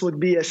because this would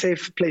be a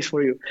safe place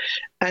for you.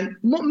 And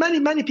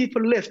many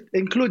people left,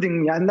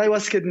 including me, and I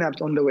was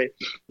kidnapped on the way.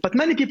 But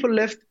many people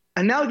left,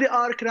 and now they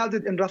are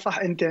crowded in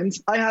Rafah in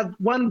tents. I have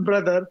one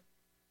brother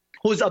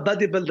who's a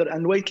bodybuilder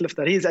and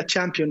weightlifter. He's a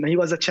champion. He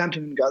was a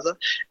champion in Gaza.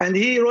 And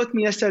he wrote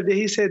me yesterday.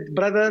 He said,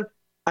 brother,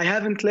 I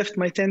haven't left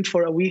my tent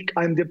for a week.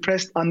 I'm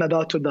depressed. I'm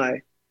about to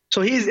die.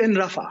 So he's in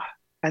Rafah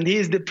and he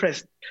is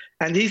depressed.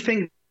 And he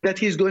thinks that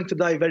he's going to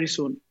die very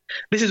soon.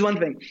 This is one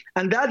thing.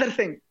 And the other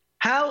thing,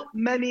 how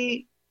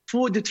many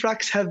food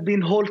trucks have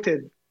been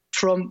halted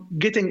from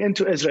getting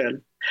into Israel?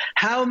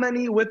 How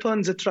many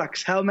weapons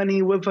trucks, how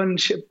many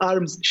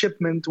arms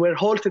shipment were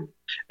halted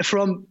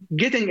from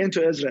getting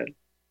into Israel?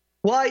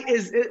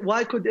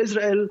 Why could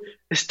Israel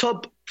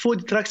stop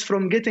food trucks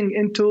from getting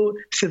into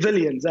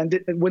civilians? And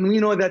when we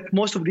know that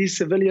most of these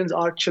civilians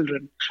are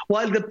children,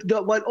 while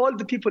all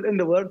the people in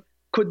the world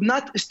could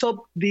not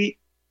stop the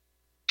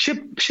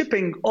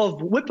shipping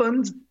of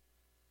weapons,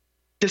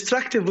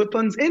 destructive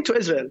weapons into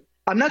Israel.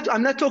 I'm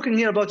not talking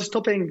here about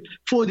stopping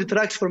food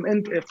trucks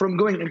from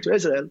going into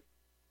Israel,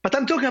 but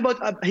I'm talking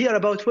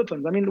about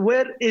weapons. I mean,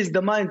 where is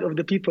the mind of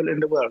the people in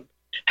the world?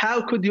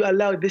 How could you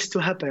allow this to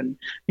happen?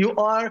 You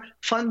are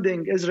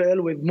funding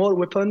Israel with more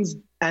weapons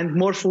and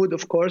more food,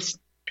 of course,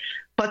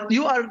 but we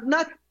are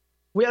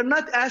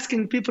not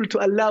asking people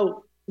to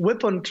allow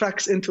weapon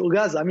trucks into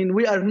Gaza. I mean,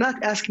 we are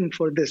not asking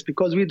for this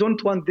because we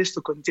don't want this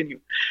to continue.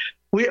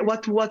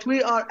 What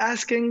we are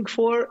asking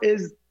for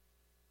is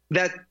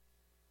that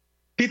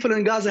people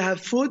in Gaza have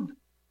food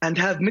and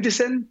have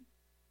medicine,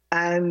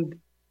 and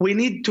we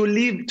need to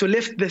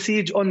lift the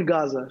siege on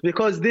Gaza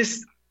because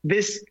this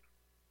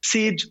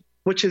siege,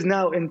 which is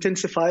now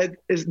intensified,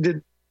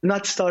 did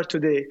not start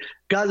today.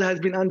 Gaza has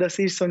been under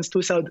siege since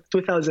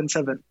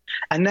 2007.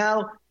 And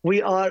now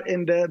we are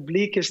in the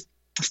bleakest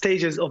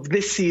stages of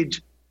this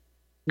siege.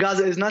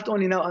 Gaza is not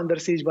only now under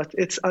siege, but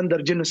it's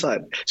under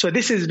genocide. So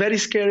this is very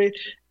scary.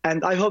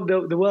 And I hope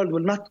the world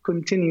will not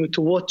continue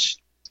to watch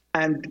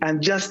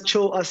and just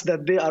show us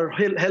that they are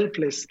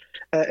helpless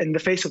in the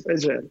face of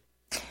Israel.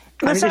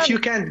 I mean, if you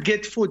can't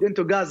get food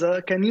into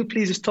Gaza, can you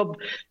please stop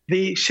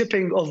the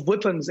shipping of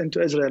weapons into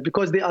Israel?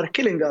 Because they are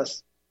killing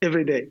us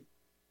every day.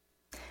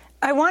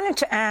 I wanted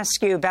to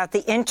ask you about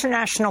the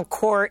International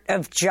Court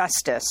of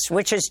Justice,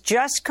 which has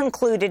just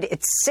concluded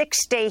its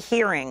 6-day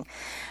hearing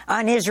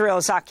on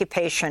Israel's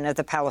occupation of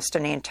the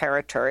Palestinian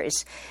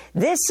territories.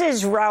 This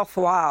is Ralph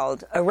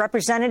Wild, a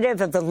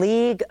representative of the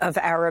League of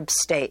Arab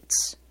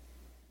States.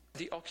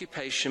 The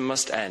occupation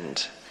must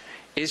end.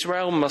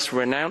 Israel must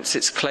renounce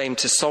its claim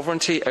to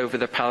sovereignty over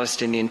the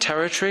Palestinian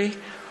territory.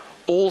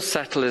 All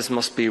settlers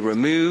must be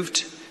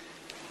removed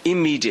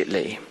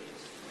immediately.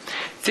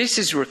 This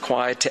is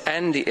required to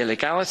end the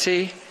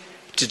illegality,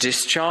 to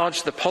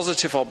discharge the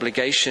positive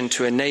obligation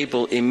to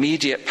enable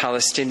immediate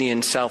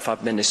Palestinian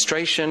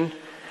self-administration,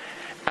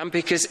 and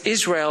because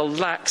Israel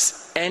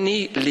lacks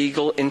any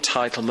legal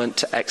entitlement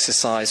to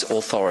exercise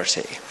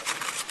authority.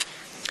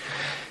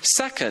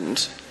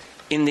 Second,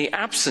 in the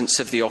absence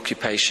of the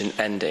occupation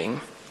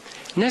ending,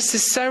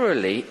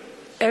 necessarily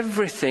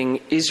everything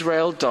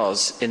Israel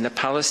does in the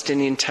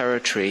Palestinian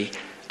territory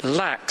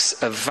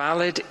lacks a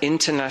valid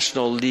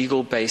international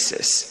legal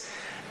basis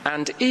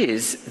and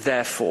is,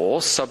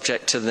 therefore,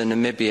 subject to the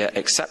Namibia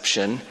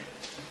exception,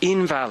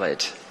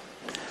 invalid.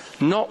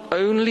 Not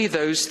only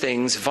those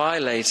things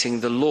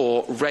violating the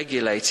law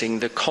regulating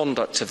the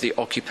conduct of the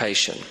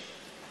occupation.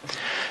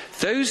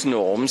 Those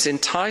norms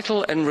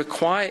entitle and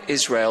require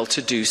Israel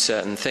to do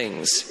certain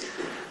things,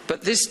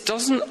 but this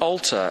doesn't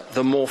alter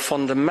the more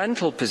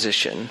fundamental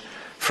position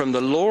from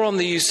the law on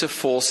the use of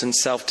force and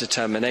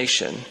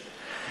self-determination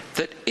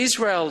that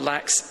Israel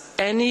lacks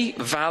any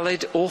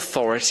valid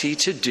authority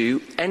to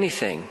do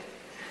anything,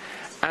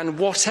 and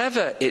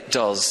whatever it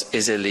does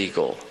is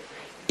illegal,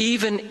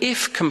 even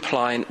if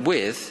compliant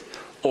with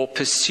or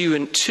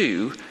pursuant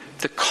to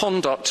the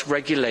conduct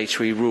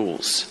regulatory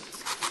rules.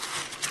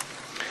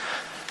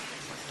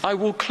 I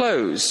will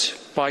close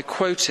by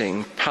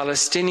quoting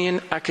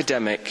Palestinian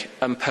academic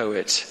and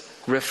poet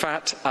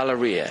Rafat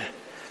Al-Ariyah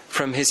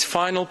from his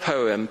final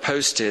poem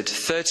posted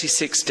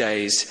 36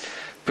 days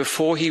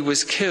before he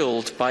was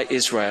killed by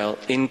Israel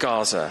in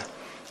Gaza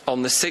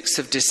on the 6th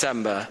of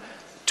December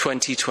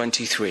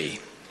 2023.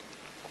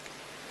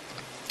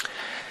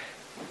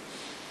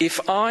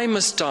 If I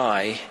must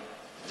die,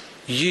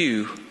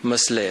 you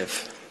must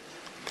live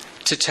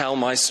to tell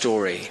my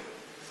story.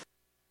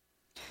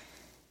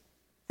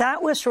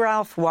 That was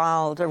Ralph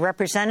Wild, a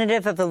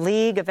representative of the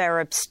League of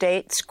Arab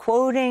States,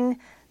 quoting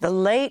the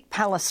late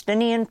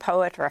Palestinian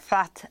poet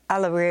Rafat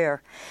Al-Ariyah.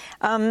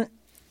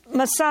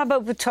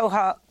 Masaba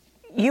Butoha,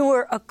 you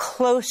were a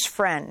close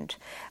friend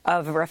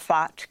of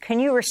Rafat.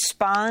 Can you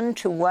respond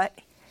to what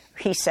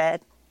he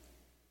said?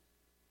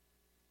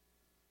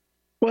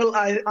 Well,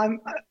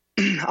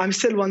 I'm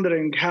still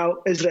wondering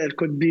how Israel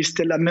could be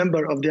still a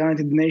member of the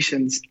United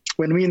Nations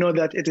when we know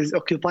that it is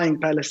occupying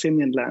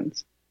Palestinian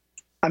lands.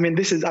 I mean,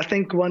 this is, I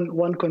think,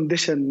 one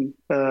condition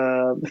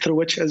through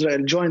which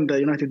Israel joined the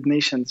United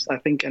Nations, I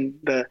think in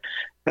the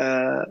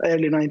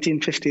early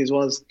 1950s,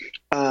 was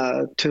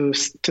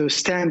to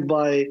stand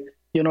by,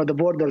 the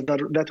borders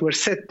that were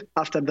set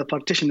after the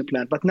partition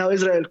plan. But now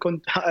Israel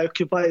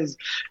occupies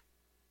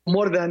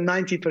more than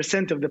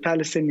 90% of the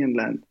Palestinian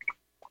land.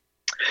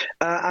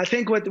 I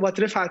think what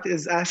Rifat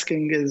is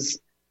asking is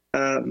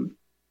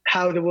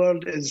how the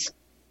world is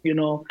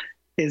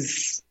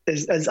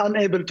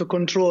unable to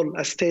control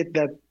a state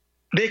that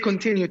they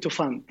continue to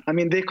fund. I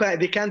mean, they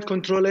can't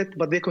control it,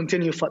 but they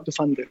continue to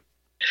fund it,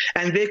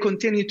 and they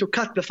continue to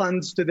cut the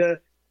funds to the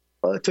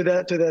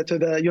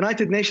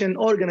United Nations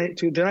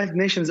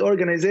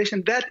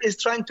organization that is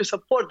trying to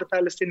support the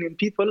Palestinian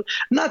people,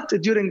 not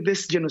during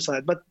this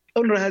genocide, but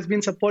UNRWA has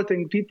been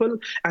supporting people,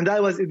 and I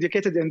was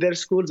educated in their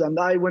schools, and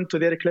I went to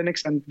their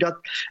clinics and got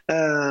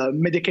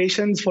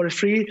medications for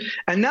free,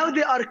 and now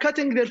they are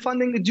cutting their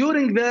funding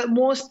during the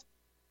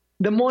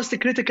most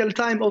critical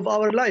time of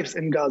our lives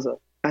in Gaza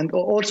and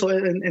also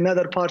in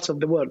other parts of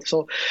the world.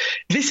 So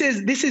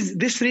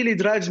this really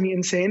drives me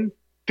insane,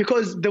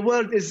 because the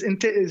world is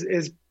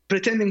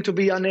pretending to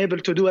be unable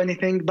to do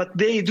anything, but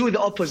they do the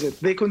opposite.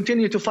 They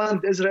continue to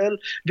fund Israel.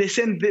 They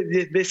send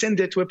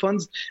it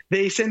weapons.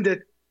 They send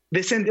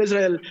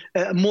Israel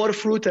more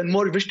fruit and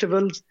more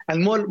vegetables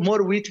and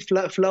more wheat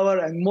flour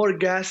and more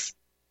gas.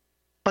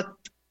 But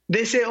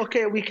they say,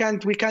 okay, we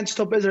can't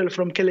stop Israel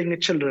from killing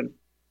its children.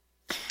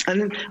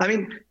 And I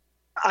mean,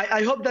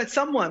 I hope that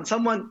someone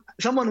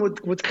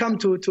would come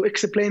to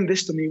explain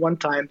this to me one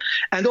time.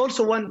 And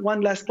also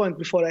one last point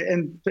before I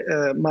end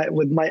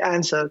with my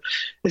answer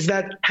is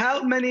that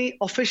how many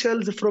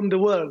officials from the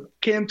world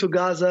came to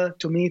Gaza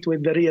to meet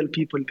with the real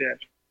people there?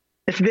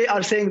 If they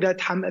are saying that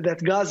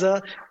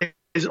Gaza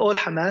is all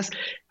Hamas,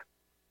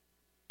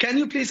 can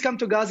you please come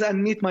to Gaza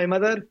and meet my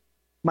mother,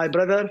 my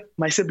brother,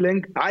 my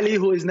sibling, Ali,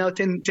 who is now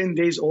 10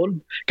 days old?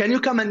 Can you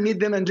come and meet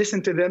them and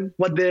listen to them,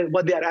 what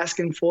they are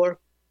asking for?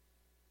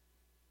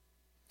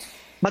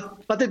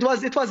 But it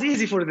was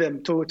easy for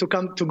them to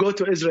go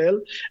to Israel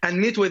and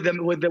meet with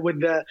them with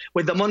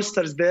the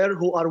monsters there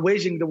who are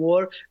waging the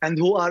war and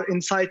who are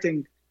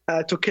inciting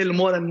to kill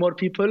more and more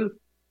people.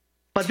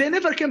 But they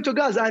never came to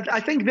Gaza. I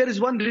think there is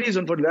one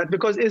reason for that,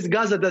 because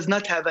Gaza does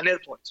not have an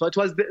airport. So it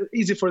was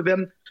easy for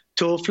them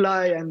to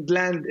fly and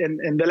land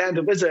in the land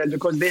of Israel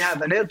because they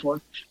have an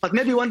airport. But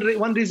maybe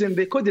one reason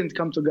they couldn't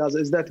come to Gaza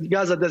is that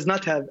Gaza does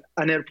not have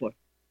an airport.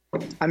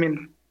 I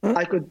mean,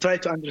 I could try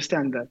to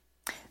understand that.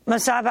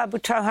 Musab Abu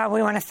Toha,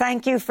 we want to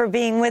thank you for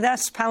being with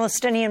us.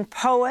 Palestinian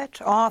poet,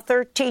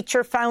 author,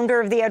 teacher, founder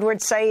of the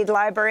Edward Said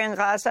Library in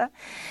Gaza.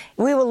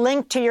 We will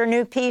link to your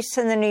new piece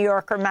in the New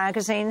Yorker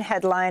magazine,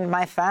 headlined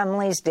My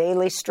Family's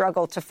Daily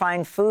Struggle to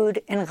Find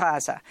Food in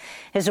Gaza.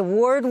 His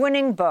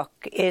award-winning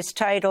book is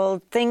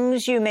titled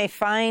Things You May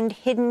Find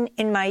Hidden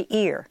in My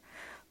Ear,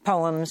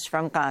 Poems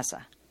from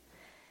Gaza.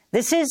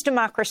 This is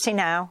Democracy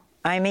Now!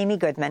 I'm Amy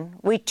Goodman.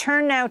 We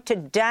turn now to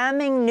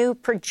damning new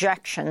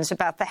projections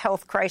about the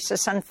health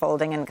crisis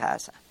unfolding in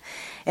Gaza.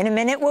 In a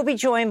minute, we'll be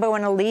joined by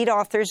one of the lead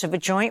authors of a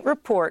joint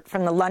report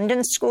from the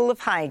London School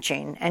of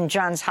Hygiene and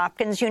Johns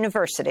Hopkins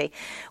University,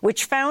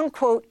 which found,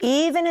 quote,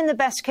 even in the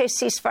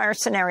best-case ceasefire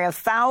scenario,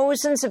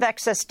 thousands of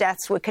excess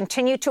deaths would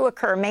continue to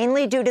occur,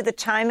 mainly due to the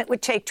time it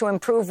would take to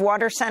improve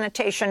water,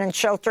 sanitation, and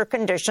shelter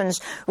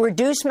conditions,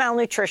 reduce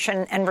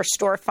malnutrition, and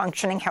restore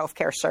functioning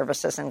healthcare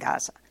services in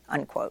Gaza,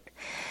 unquote.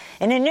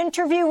 In an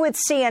interview with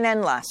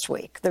CNN last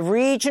week, the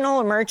regional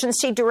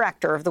emergency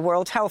director of the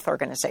World Health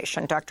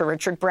Organization, Dr.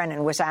 Richard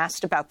Brennan, was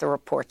asked about the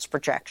report's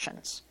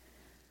projections.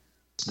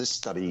 This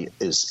study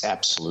is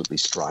absolutely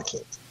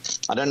striking.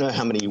 I don't know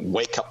how many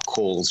wake-up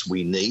calls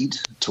we need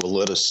to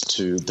alert us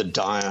to the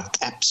dire,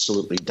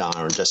 absolutely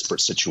dire and desperate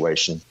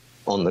situation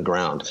on the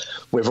ground.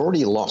 We've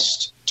already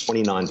lost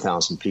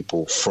 29,000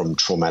 people from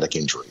traumatic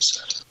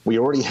injuries. We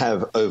already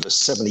have over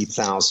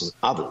 70,000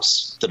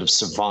 others that have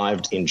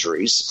survived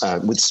injuries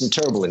with some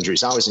terrible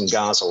injuries. I was in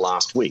Gaza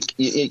last week.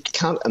 You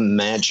can't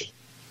imagine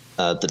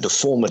the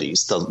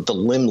deformities, the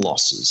limb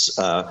losses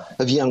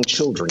of young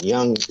children,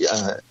 young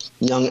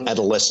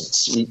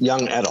adolescents,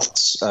 young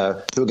adults who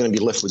are going to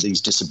be left with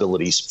these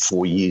disabilities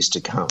for years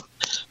to come.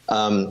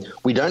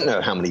 We don't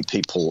know how many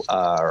people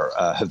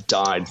have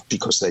died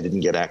because they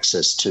didn't get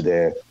access to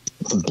their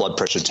blood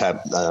pressure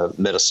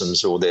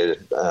medicines or their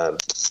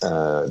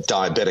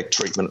diabetic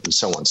treatment and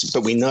so on.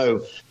 But we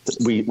know that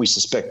we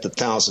suspect that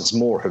thousands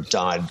more have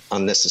died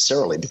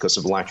unnecessarily because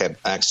of lack of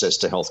access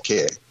to health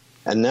care.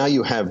 And now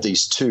you have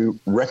these two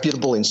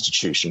reputable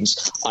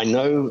institutions. I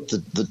know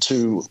the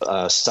two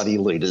study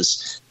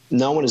leaders.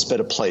 No one is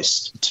better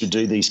placed to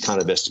do these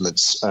kind of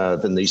estimates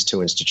than these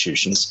two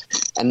institutions.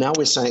 And now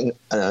we're saying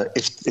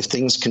if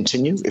things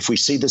continue, if we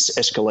see this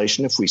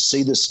escalation, if we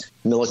see this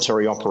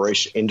military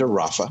operation into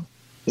Rafah,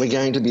 we're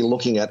going to be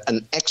looking at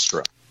an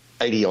extra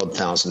 80-odd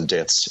thousand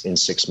deaths in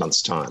 6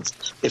 months' time.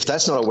 If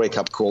that's not a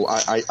wake-up call,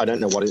 I don't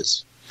know what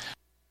is.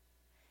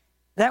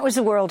 That was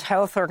the World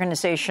Health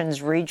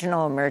Organization's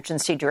Regional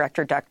Emergency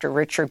Director, Dr.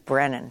 Richard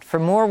Brennan. For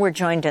more, we're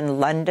joined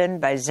in London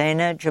by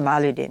Zeina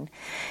Jamaluddin.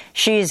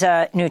 She's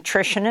a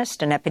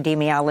nutritionist and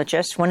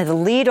epidemiologist, one of the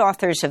lead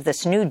authors of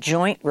this new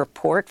joint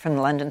report from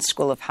the London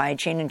School of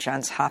Hygiene and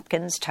Johns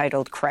Hopkins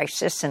titled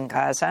Crisis in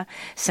Gaza,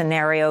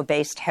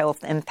 Scenario-Based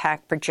Health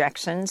Impact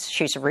Projections.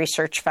 She's a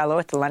research fellow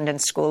at the London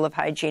School of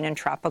Hygiene and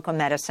Tropical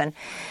Medicine.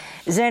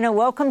 Zeina,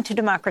 welcome to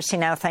Democracy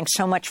Now! Thanks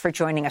so much for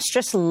joining us.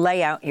 Just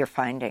lay out your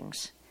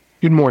findings.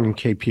 Good morning,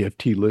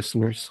 KPFT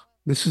listeners.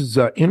 This is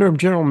Interim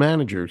General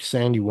Manager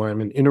Sandy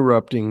Wyman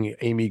interrupting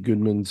Amy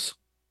Goodman's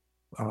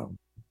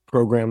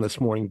program this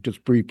morning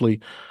just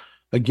briefly.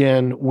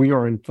 Again, we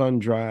are in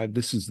Fund Drive.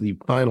 This is the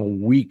final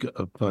week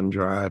of Fund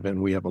Drive,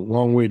 and we have a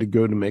long way to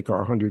go to make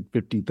our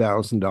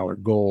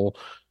 $150,000 goal.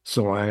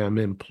 So I am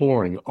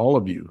imploring all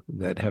of you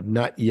that have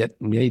not yet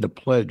made a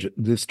pledge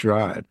this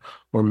drive,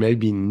 or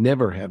maybe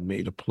never have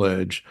made a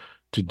pledge,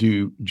 to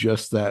do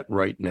just that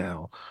right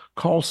now.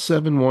 Call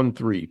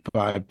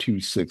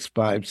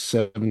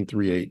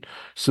 713-526-5738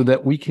 so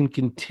that we can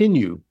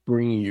continue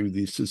bringing you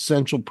this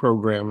essential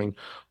programming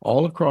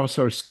all across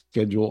our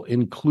schedule,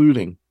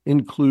 including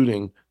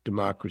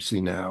Democracy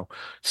Now!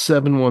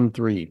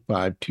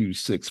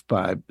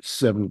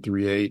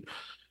 713-526-5738.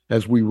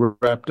 As we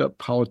wrapped up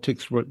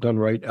Politics Done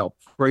Right,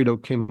 Alfredo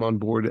came on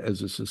board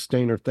as a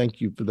sustainer. Thank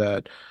you for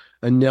that.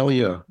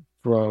 Anelia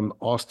from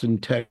Austin,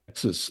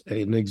 Texas,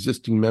 an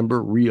existing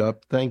member,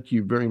 re-up. Thank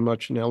you very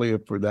much, Nelia,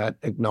 for that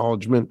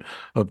acknowledgement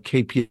of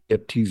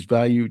KPFT's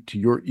value to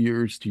your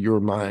ears, to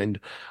your mind,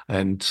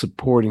 and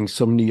supporting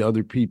so many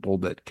other people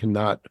that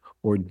cannot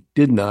or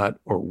did not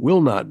or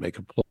will not make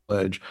a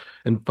pledge.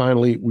 And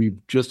finally,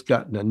 we've just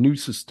gotten a new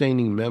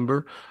sustaining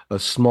member, a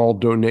small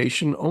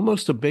donation,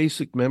 almost a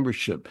basic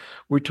membership.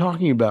 We're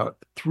talking about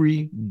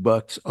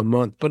 $3 a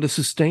month, but a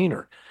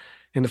sustainer.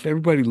 And if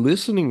everybody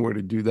listening were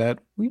to do that,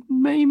 we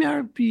may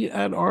not be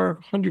at our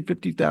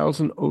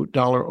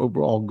 $150,000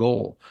 overall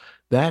goal.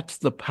 That's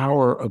the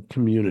power of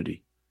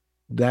community.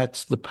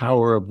 That's the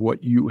power of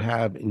what you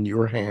have in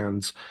your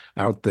hands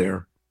out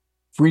there.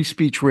 Free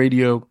speech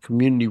radio,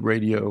 community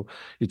radio.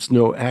 It's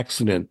no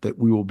accident that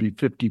we will be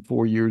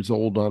 54 years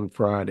old on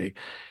Friday.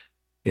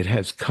 It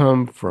has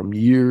come from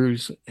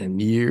years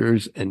and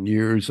years and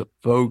years of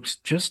folks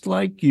just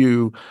like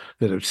you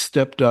that have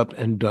stepped up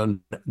and done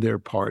their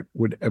part,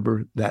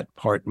 whatever that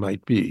part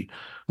might be.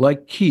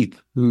 Like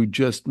Keith, who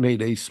just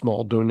made a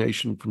small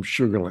donation from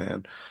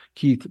Sugarland.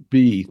 Keith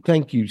B.,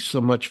 thank you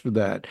so much for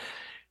that.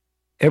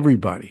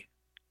 Everybody,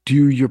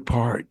 do your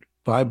part.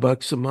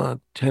 $5 a month,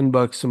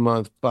 $10 a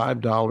month,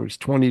 $5,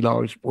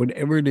 $20,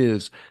 whatever it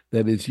is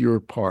that is your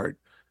part.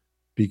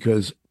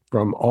 Because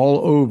from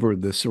all over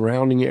the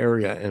surrounding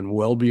area and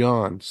well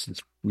beyond,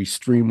 since we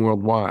stream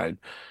worldwide,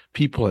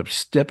 people are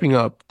stepping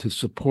up to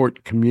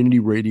support community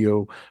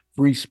radio,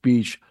 free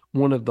speech,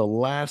 one of the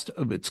last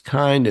of its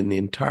kind in the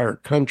entire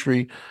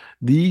country,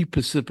 the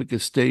Pacifica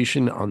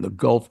station on the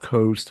Gulf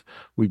Coast.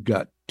 We've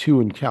got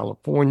 2 in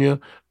California,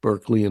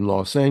 Berkeley and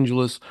Los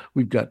Angeles.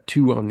 We've got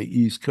 2 on the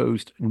East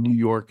Coast, New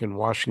York and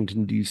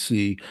Washington,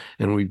 D.C.,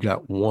 and we've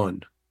got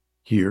 1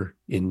 here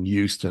in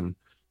Houston.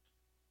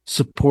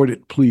 Support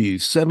it,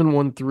 please.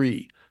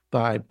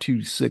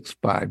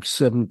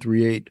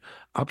 713-526-5738,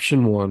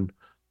 option 1,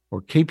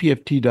 or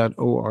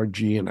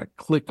kpft.org, and I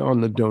click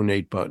on the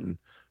donate button.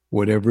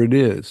 Whatever it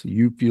is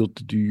you feel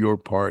to do your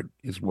part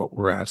is what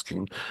we're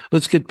asking.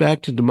 Let's get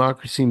back to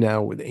Democracy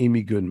Now! With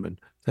Amy Goodman.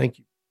 Thank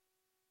you.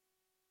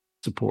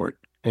 Support,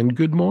 and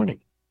good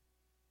morning.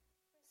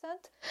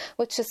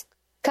 Which is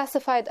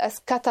classified as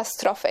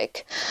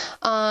catastrophic.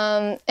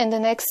 In the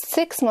next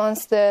 6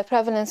 months, the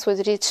prevalence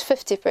would reach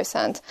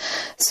 50%.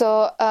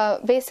 So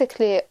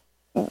basically,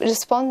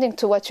 responding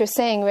to what you're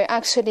saying, we're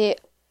actually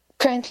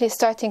currently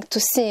starting to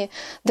see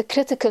the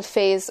critical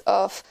phase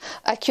of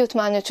acute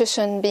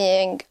malnutrition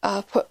being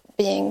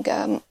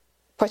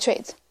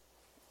portrayed.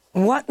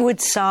 What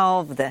would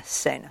solve this,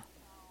 Zeina?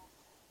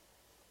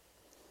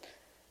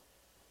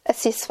 A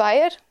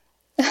ceasefire,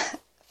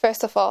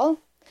 first of all.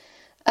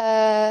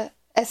 A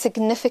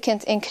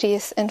significant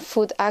increase in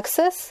food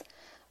access,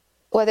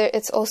 whether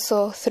it's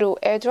also through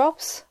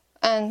airdrops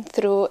and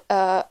through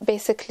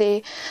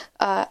basically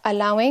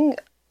allowing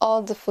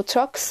all the food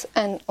trucks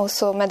and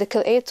also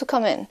medical aid to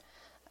come in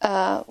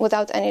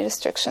without any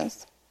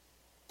restrictions.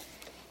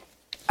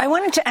 I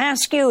wanted to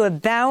ask you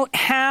about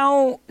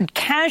how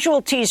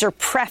casualties are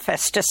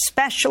prefaced,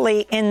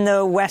 especially in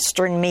the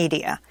Western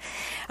media.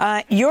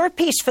 Your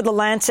piece for The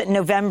Lancet in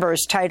November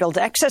is titled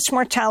Excess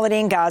Mortality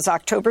in Gaza,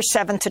 October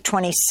 7th to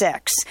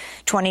 26,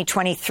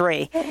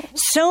 2023.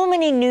 So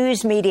many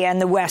news media in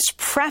the West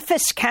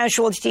preface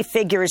casualty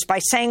figures by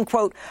saying,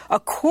 quote,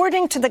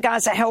 according to the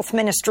Gaza Health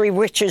Ministry,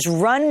 which is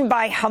run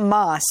by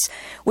Hamas,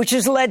 which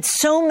has led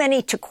so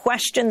many to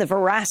question the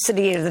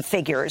veracity of the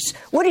figures.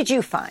 What did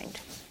you find?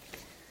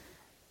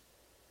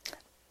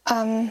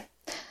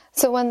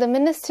 So when the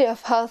Ministry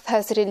of Health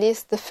has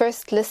released the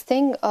first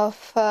listing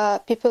of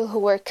people who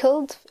were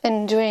killed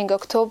during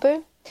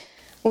October,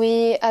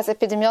 We, as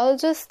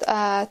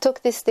epidemiologists,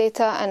 took this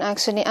data and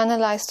actually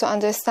analyzed to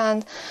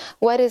understand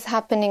what is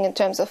happening in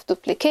terms of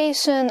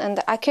duplication and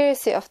the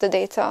accuracy of the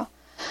data.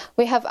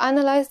 We have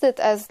analyzed it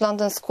as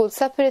London School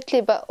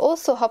separately, but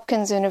also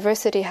Hopkins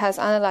University has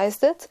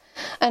analyzed it,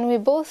 and we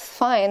both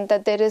find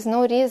that there is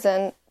no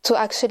reason to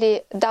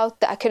actually doubt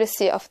the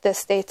accuracy of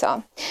this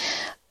data.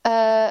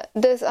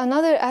 There's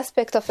another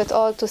aspect of it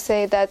all to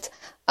say that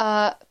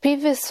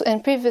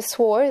in previous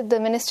war, the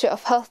Ministry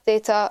of Health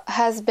data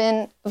has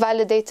been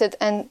validated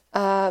and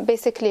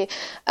basically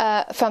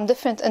from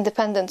different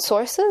independent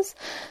sources.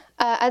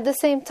 At the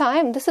same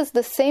time, this is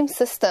the same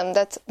system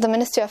that the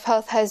Ministry of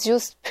Health has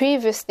used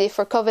previously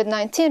for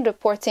COVID-19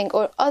 reporting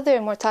or other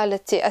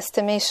mortality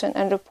estimation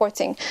and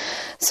reporting.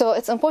 So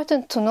it's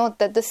important to note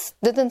that this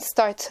didn't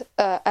start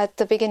at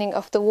the beginning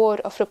of the war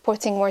of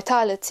reporting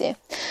mortality.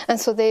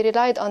 And so they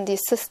relied on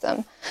this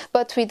system.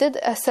 But we did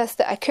assess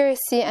the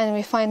accuracy, and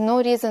we find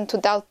no reason to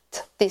doubt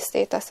these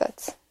data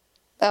sets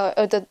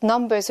or the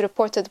numbers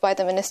reported by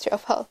the Ministry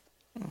of Health.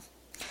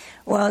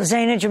 Well,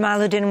 Zaina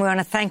Jamaluddin, we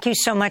want to thank you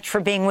so much for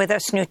being with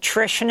us,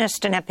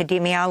 nutritionist and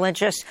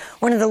epidemiologist,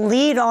 one of the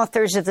lead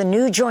authors of the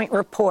new joint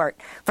report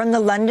from the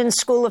London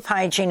School of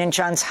Hygiene and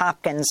Johns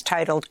Hopkins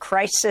titled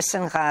Crisis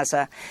in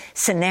Gaza,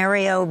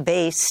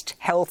 Scenario-Based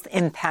Health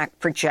Impact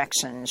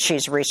Projections.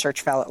 She's a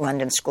research fellow at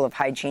London School of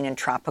Hygiene and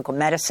Tropical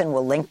Medicine.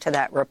 We'll link to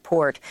that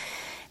report.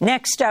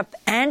 Next up,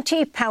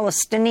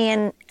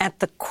 anti-Palestinian at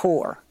the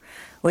core.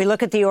 We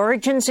look at the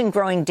origins and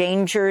growing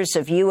dangers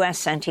of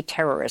U.S.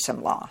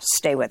 anti-terrorism law.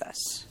 Stay with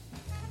us.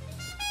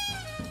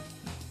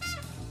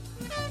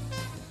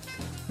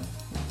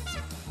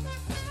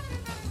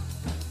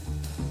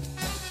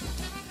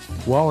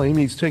 While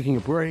Amy's taking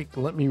a break,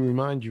 let me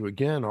remind you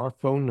again, our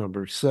phone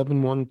number,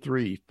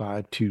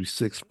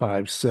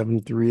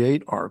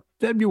 713-526-5738. Our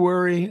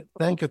February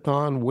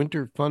Thankathon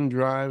Winter Fund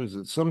Drive, as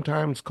it's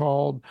sometimes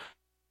called.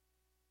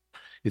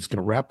 It's going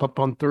to wrap up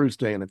on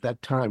Thursday, and at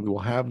that time, we will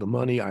have the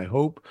money, I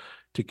hope,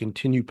 to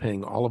continue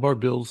paying all of our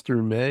bills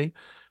through May.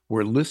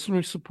 We're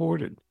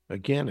listener-supported.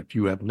 Again, if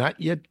you have not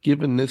yet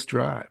given this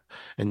drive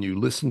and you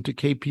listen to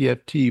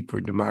KPFT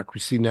for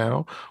Democracy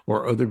Now!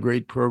 Or other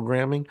great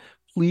programming,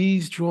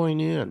 please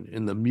join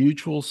in the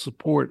mutual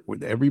support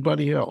with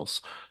everybody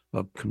else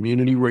of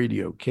Community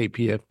Radio,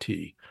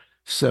 KPFT,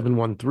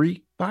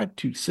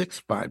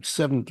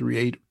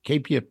 713-526-5738,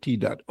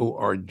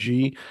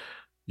 kpft.org.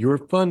 Your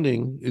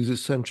funding is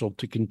essential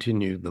to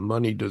continue. The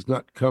money does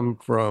not come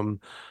from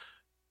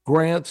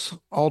grants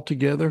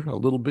altogether. A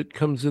little bit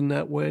comes in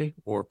that way,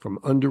 or from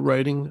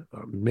underwriting.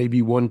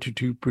 Maybe 1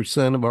 to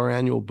 2% of our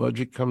annual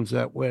budget comes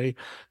that way.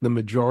 The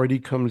majority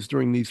comes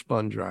during these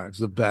fund drives,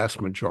 the vast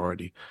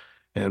majority.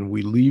 And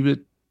we leave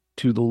it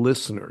to the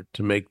listener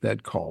to make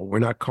that call. We're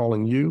not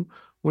calling you.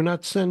 We're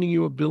not sending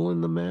you a bill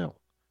in the mail.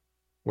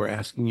 We're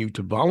asking you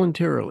to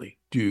voluntarily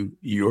do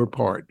your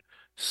part.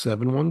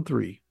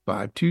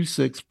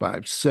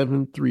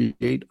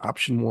 713-526-5738,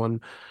 option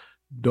 1.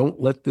 Don't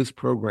let this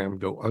program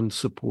go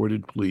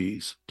unsupported,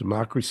 please.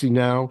 Democracy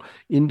Now!,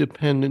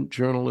 independent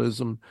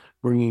journalism,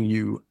 bringing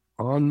you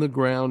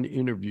on-the-ground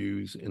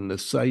interviews in the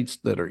sites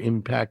that are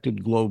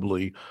impacted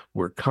globally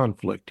where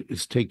conflict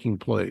is taking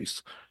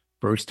place.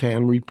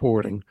 First-hand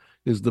reporting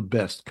is the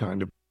best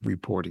kind of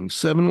reporting.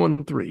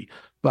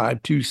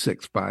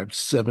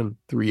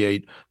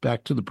 713-526-5738.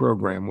 Back to the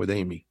program with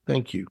Amy.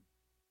 Thank you.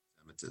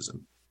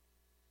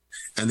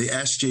 And the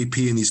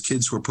SJP and these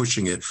kids who are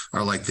pushing it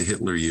are like the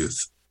Hitler Youth.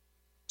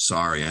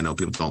 Sorry, I know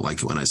people don't like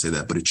it when I say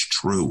that, but it's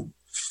true.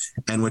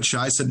 And what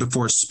Shai said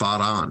before is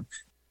spot on.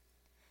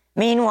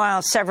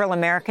 Meanwhile, several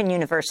American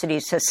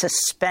universities have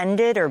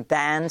suspended or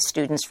banned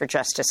Students for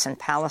Justice in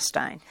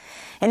Palestine.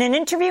 In an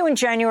interview in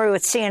January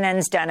with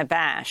CNN's Dana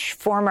Bash,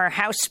 former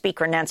House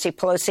Speaker Nancy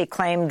Pelosi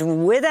claimed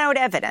without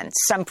evidence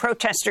some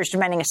protesters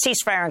demanding a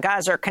ceasefire in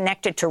Gaza are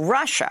connected to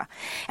Russia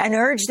and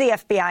urged the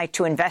FBI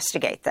to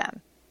investigate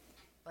them.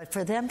 But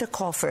for them to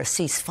call for a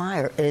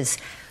ceasefire is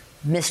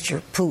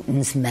Mr.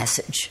 Putin's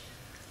message.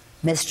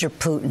 Mr.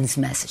 Putin's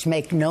message.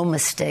 Make no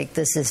mistake,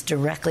 this is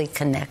directly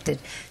connected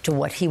to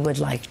what he would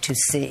like to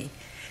see.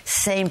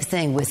 Same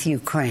thing with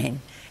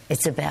Ukraine.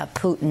 It's about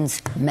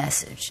Putin's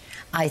message.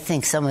 I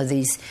think some of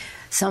these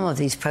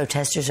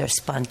protesters are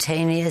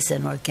spontaneous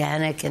and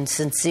organic and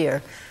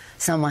sincere.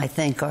 Some, I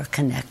think, are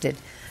connected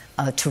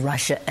to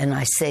Russia. And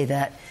I say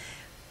that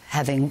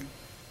having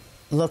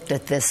looked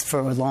at this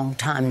for a long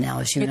time now,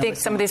 as you know. You think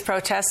some of these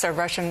protests are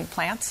Russian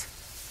plants?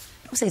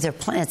 I don't think they're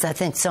plants. I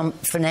think some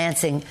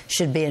financing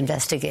should be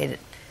investigated.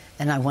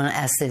 And I want to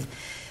ask the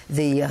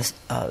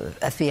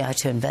FBI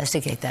to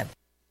investigate that.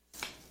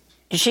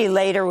 She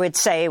later would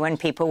say when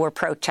people were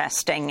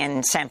protesting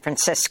in San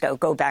Francisco,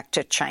 go back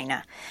to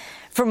China.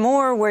 For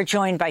more, we're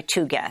joined by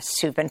two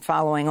guests who've been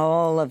following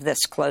all of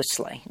this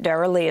closely.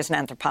 Dara Lee is an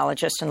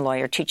anthropologist and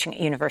lawyer teaching at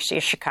University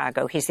of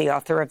Chicago. He's the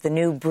author of the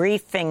new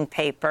briefing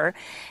paper,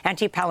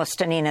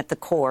 Anti-Palestinian at the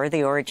Core,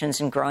 The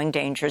Origins and Growing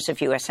Dangers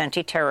of U.S.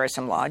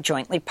 Anti-Terrorism Law,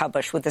 jointly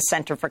published with the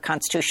Center for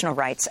Constitutional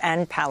Rights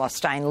and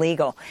Palestine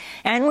Legal.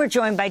 And we're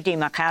joined by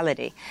Dima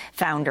Khalidi,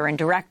 founder and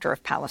director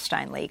of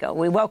Palestine Legal.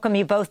 We welcome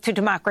you both to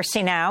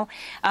Democracy Now!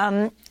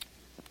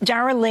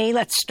 Dara Lee,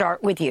 let's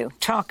start with you.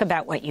 Talk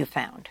about what you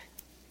found.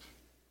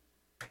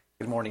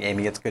 Good morning,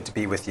 Amy. It's good to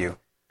be with you.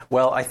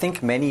 Well, I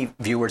think many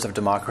viewers of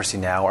Democracy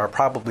Now! Are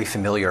probably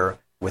familiar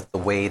with the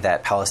way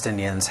that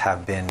Palestinians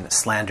have been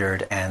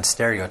slandered and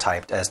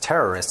stereotyped as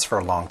terrorists for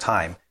a long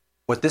time.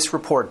 What this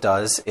report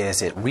does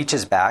is it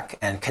reaches back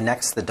and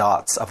connects the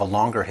dots of a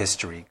longer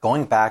history,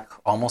 going back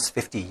almost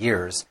 50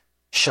 years,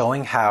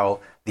 showing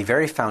how the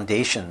very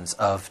foundations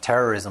of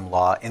terrorism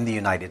law in the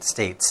United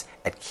States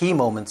at key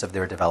moments of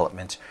their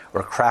development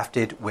were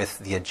crafted with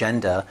the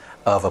agenda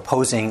of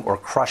opposing or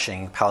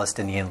crushing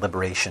Palestinian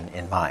liberation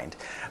in mind.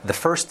 The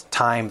first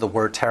time the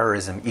word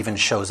terrorism even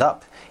shows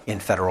up in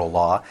federal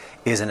law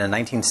is in a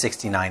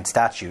 1969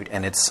 statute,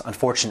 and it's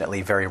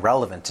unfortunately very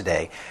relevant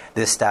today.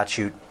 This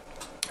statute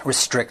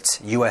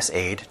restricts U.S.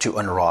 aid to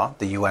UNRWA,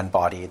 the UN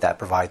body that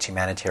provides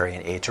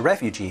humanitarian aid to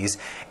refugees,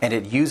 and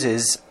it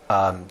uses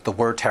the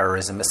word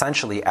terrorism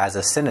essentially as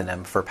a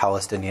synonym for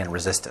Palestinian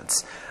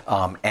resistance.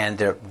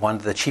 And one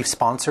of the chief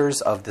sponsors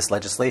of this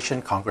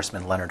legislation,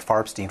 Congressman Leonard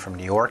Farbstein from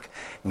New York,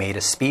 made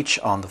a speech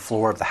on the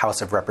floor of the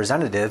House of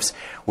Representatives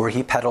where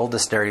he peddled the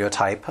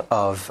stereotype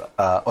of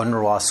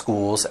UNRWA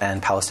schools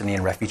and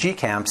Palestinian refugee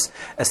camps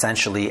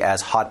essentially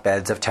as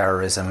hotbeds of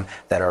terrorism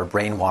that are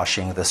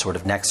brainwashing the sort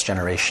of next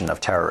generation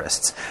of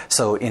terrorists.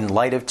 So in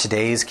light of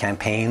today's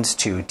campaigns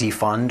to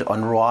defund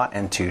UNRWA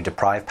and to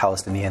deprive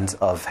Palestinians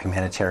of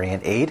humanitarian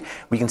aid,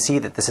 we can see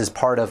that this is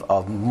part of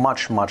a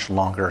much, much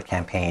longer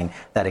campaign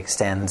that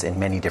extends in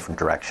many different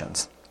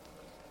directions.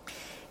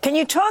 Can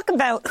you talk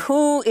about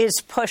who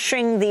is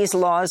pushing these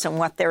laws and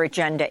what their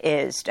agenda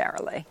is, Dara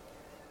Lee?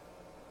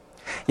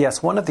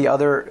 Yes, one of the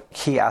other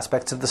key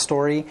aspects of the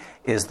story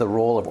is the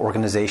role of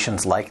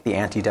organizations like the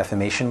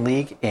Anti-Defamation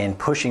League in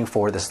pushing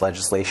for this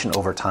legislation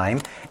over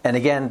time. And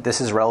again,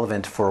 this is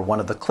relevant for one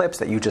of the clips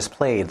that you just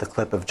played, the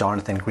clip of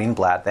Jonathan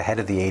Greenblatt, the head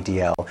of the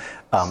ADL,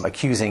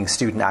 accusing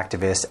student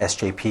activist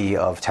SJP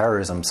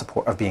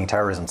of being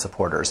terrorism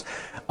supporters.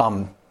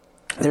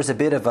 There's a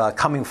bit of a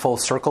coming full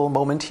circle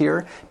moment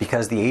here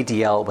because the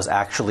ADL was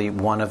actually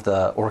one of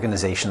the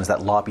organizations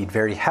that lobbied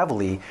very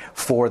heavily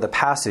for the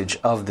passage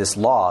of this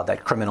law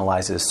that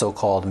criminalizes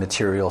so-called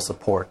material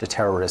support to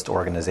terrorist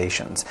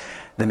organizations.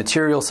 The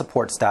material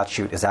support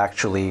statute is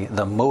actually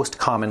the most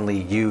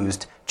commonly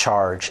used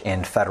charge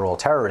in federal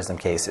terrorism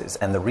cases.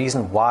 And the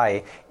reason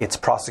why it's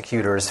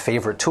prosecutors'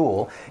 favorite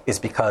tool is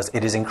because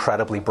it is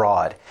incredibly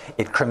broad.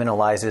 It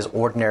criminalizes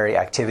ordinary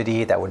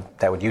activity that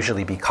would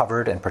usually be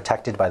covered and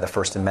protected by the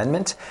First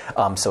Amendment.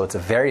 So it's a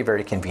very,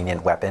 very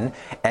convenient weapon.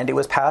 And it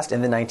was passed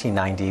in the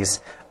 1990s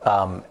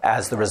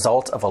as the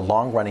result of a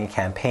long-running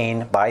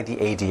campaign by the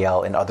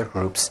ADL and other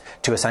groups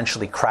to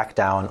essentially crack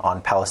down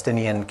on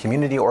Palestinian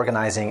community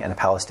organizing and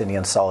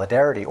Palestinian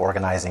solidarity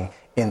organizing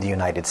in the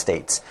United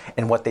States.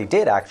 And what they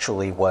did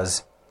actually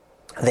was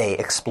they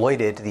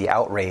exploited the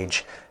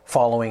outrage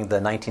following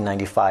the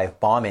 1995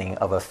 bombing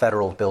of a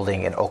federal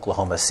building in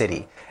Oklahoma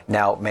City.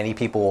 Now, many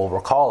people will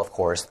recall, of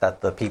course,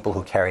 that the people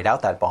who carried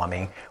out that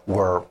bombing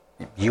were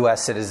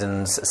U.S.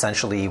 citizens,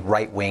 essentially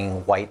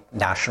right-wing white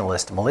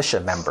nationalist militia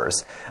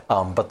members.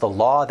 But the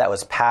law that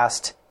was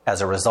passed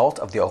as a result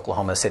of the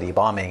Oklahoma City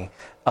bombing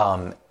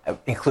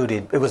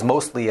it was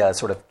mostly a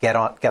sort of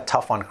get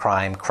tough on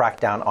crime, crack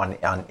down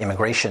on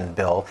immigration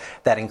bill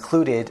that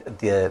included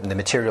the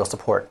material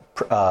support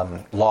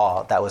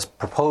law that was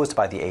proposed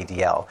by the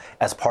ADL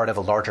as part of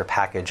a larger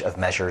package of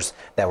measures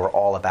that were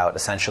all about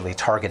essentially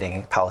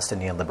targeting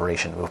Palestinian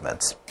liberation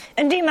movements.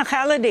 And Dima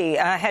Khalidi,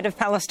 head of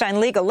Palestine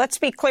Legal, let's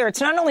be clear,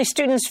 it's not only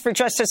Students for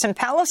Justice in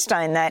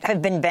Palestine that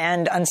have been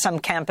banned on some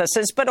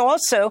campuses, but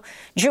also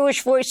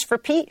Jewish Voice for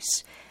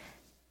Peace.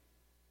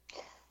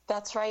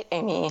 That's right,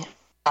 Amy.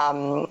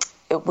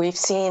 We've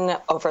seen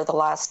over the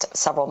last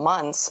several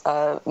months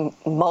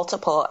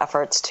multiple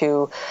efforts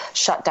to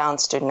shut down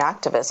student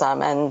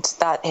activism, and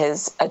that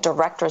is a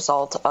direct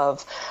result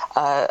of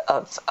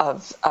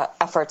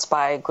efforts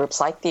by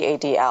groups like the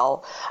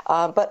ADL,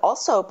 but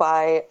also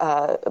by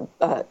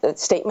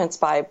statements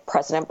by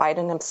President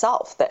Biden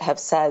himself that have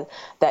said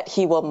that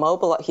he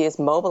is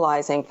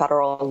mobilizing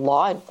federal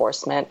law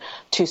enforcement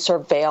to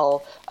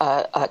surveil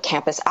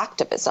campus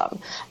activism.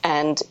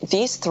 And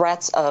these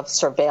threats of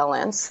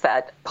surveillance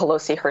that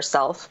Pelosi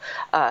herself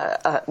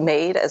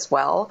made as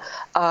well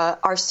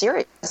are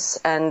serious,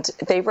 and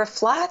they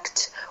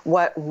reflect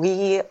what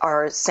we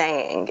are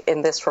saying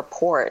in this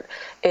report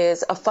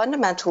is a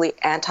fundamentally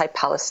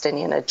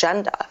anti-Palestinian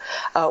agenda.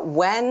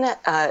 When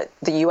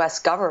the U.S.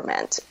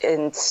 government,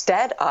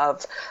 instead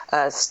of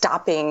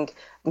stopping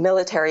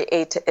military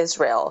aid to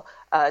Israel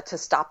to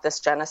stop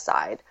this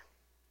genocide,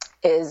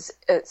 is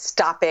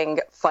stopping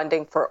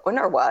funding for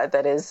UNRWA,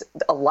 that is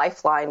a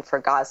lifeline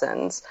for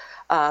Gazans.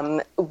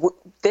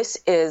 This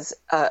is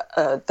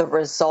the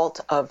result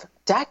of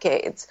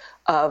decades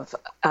of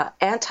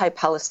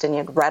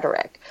anti-Palestinian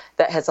rhetoric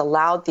that has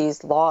allowed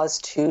these laws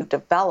to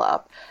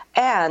develop,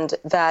 and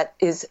that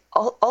is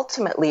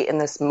ultimately, in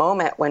this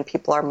moment when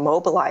people are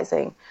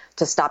mobilizing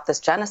to stop this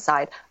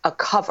genocide, a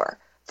cover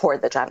for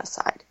the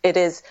genocide. It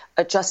is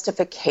a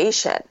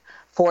justification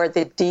for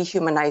the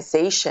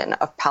dehumanization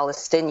of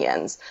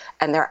Palestinians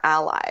and their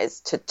allies,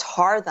 to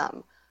tar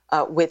them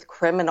with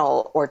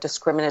criminal or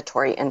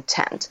discriminatory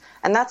intent.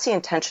 And that's the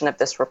intention of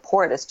this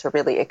report, is to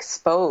really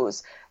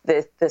expose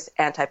this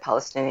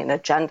anti-Palestinian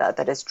agenda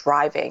that is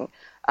driving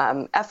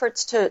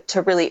efforts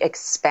to really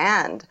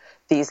expand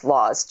these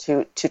laws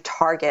to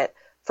target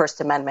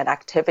First Amendment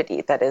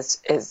activity that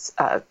is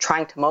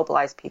trying to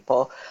mobilize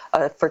people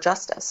for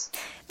justice.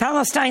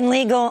 Palestine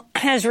Legal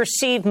has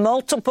received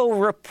multiple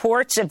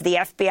reports of the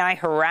FBI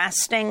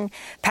harassing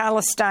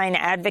Palestine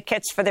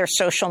advocates for their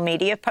social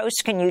media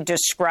posts. Can you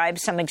describe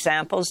some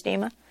examples,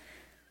 Dima?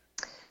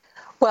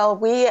 Well,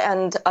 we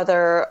and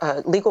other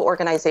legal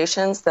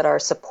organizations that are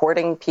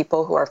supporting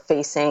people who are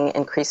facing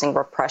increasing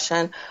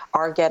repression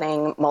are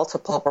getting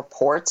multiple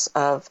reports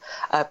of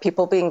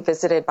people being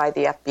visited by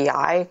the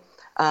FBI.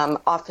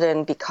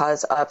 Often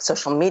because of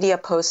social media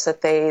posts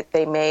that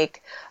they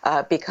make,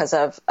 because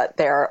of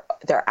their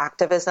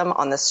activism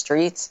on the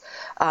streets.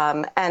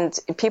 And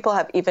people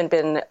have even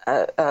been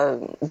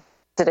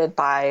visited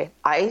by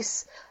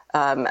ICE,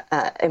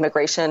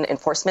 immigration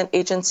enforcement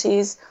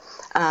agencies.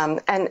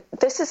 And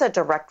this is a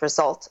direct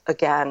result,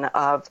 again,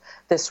 of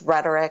this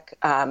rhetoric,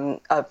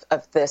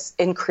 of this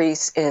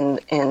increase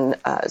in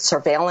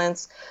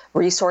surveillance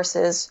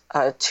resources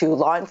to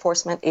law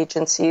enforcement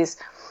agencies.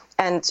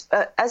 And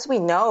as we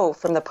know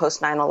from the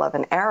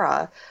post-9/11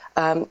 era,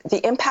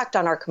 the impact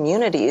on our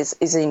communities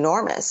is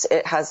enormous.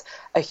 It has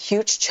a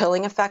huge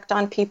chilling effect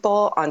on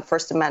people, on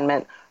First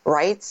Amendment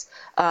rights,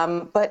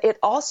 but it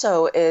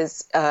also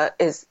is a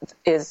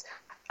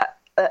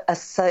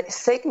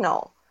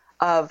signal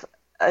of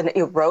an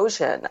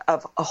erosion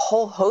of a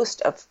whole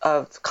host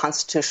of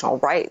constitutional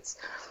rights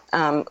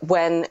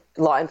when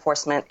law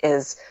enforcement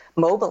is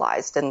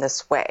mobilized in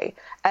this way,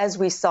 as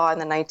we saw in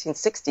the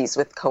 1960s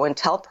with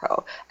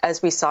COINTELPRO,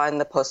 as we saw in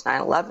the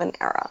post-9/11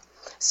 era.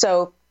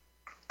 So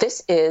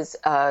this is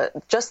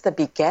just the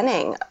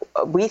beginning,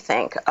 we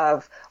think,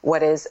 of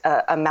what is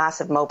a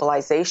massive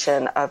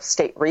mobilization of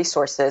state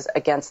resources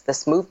against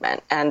this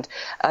movement. And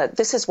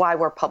this is why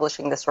we're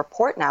publishing this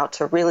report now,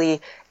 to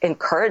really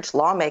encourage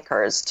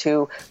lawmakers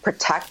to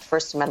protect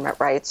First Amendment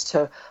rights,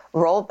 to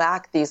roll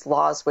back these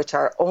laws which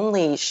are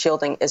only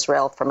shielding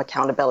Israel from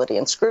accountability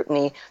and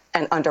scrutiny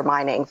and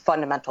undermining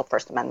fundamental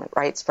First Amendment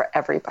rights for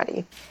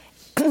everybody.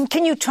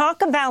 Can you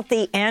talk about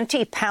the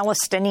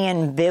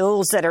anti-Palestinian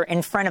bills that are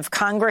in front of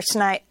Congress?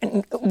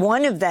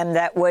 One of them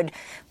that would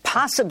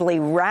possibly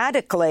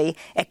radically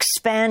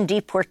expand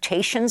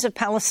deportations of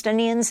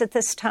Palestinians at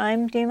this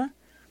time, Dima?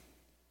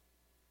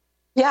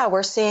 Yeah,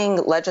 we're seeing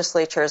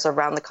legislatures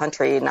around the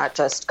country, not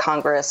just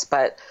Congress,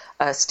 but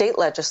state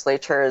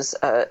legislatures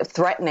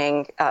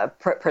threatening,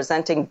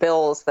 presenting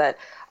bills that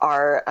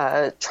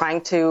are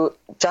trying to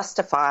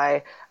justify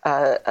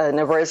an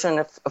erosion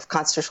of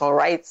constitutional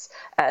rights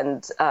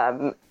and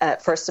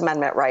First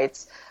Amendment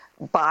rights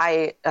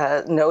by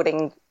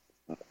noting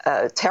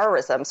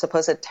terrorism,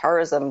 supposed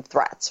terrorism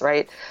threats,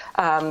 right?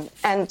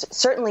 And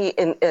certainly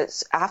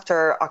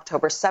after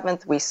October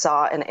 7th, we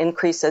saw an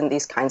increase in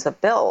these kinds of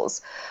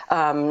bills,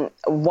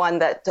 one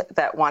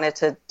that wanted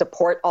to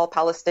deport all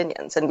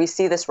Palestinians. And we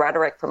see this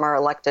rhetoric from our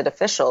elected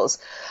officials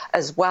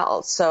as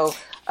well. So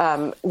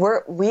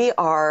we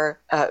are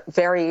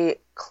very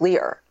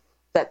clear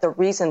that the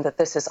reason that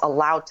this is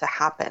allowed to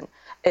happen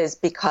is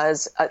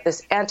because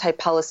this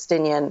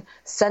anti-Palestinian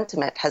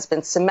sentiment has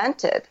been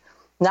cemented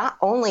not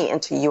only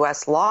into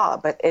U.S. law,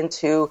 but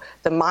into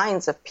the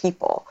minds of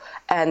people.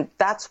 And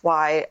that's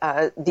why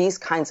these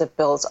kinds of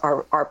bills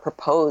are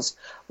proposed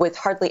with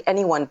hardly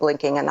anyone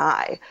blinking an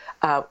eye,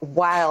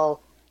 while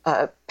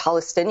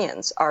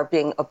Palestinians are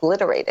being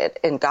obliterated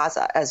in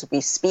Gaza as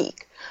we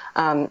speak.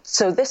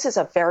 So this is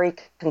a very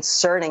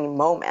concerning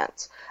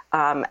moment,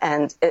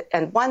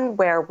 and one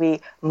where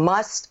we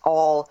must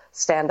all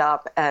stand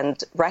up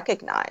and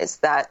recognize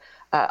that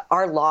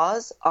our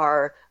laws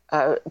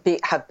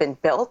have been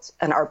built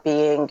and are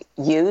being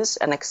used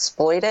and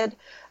exploited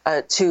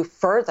to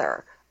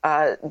further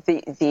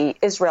the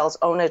Israel's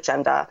own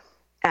agenda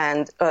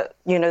and the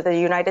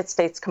United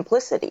States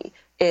complicity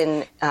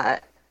in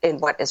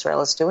what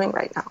Israel is doing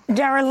right now.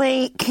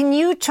 Dara-Lee, can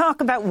you talk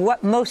about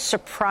what most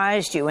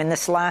surprised you in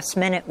this last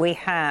minute we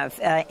have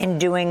in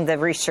doing the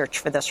research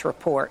for this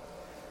report?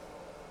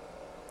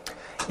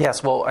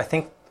 Yes, well, I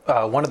think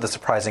one of the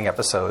surprising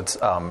episodes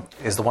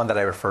is the one that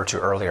I referred to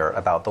earlier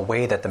about the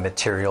way that the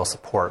material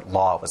support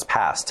law was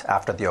passed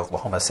after the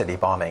Oklahoma City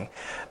bombing.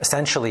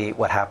 Essentially,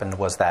 what happened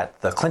was that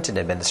the Clinton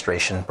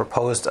administration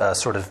proposed a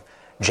sort of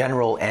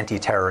general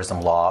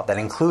anti-terrorism law that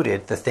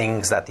included the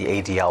things that the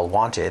ADL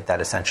wanted,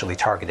 that essentially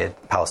targeted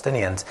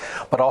Palestinians,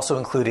 but also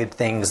included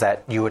things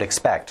that you would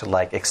expect,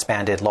 like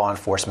expanded law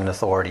enforcement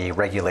authority,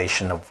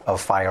 regulation of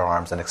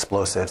firearms and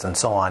explosives, and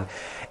so on.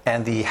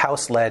 And the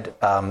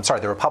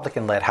the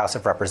Republican-led House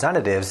of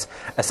Representatives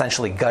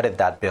essentially gutted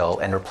that bill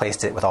and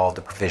replaced it with all of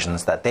the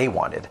provisions that they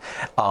wanted.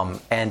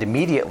 And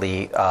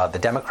immediately, the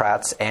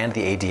Democrats and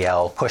the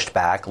ADL pushed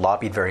back,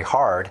 lobbied very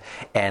hard,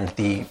 and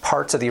the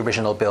parts of the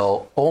original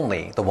bill,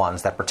 only the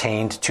ones that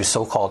pertained to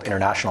so-called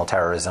international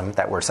terrorism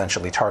that were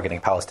essentially targeting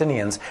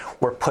Palestinians,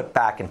 were put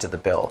back into the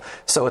bill.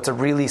 So it's a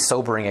really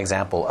sobering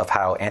example of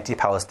how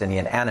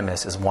anti-Palestinian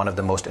animus is one of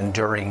the most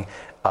enduring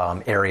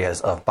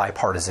areas of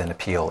bipartisan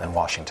appeal in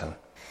Washington.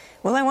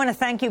 Well, I want to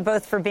thank you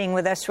both for being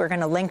with us. We're going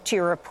to link to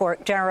your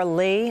report. Darrell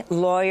Lee,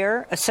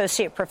 lawyer,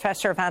 associate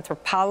professor of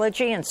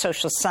anthropology and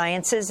social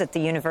sciences at the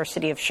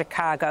University of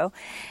Chicago,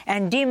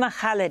 and Dima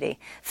Khalidi,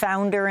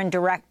 founder and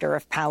director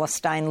of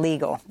Palestine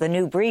Legal. The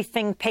new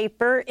briefing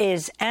paper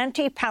is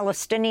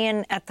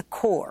Anti-Palestinian at the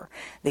Core: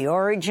 The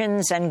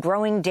Origins and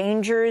Growing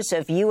Dangers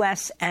of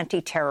U.S.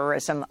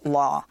 Anti-Terrorism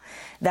Law.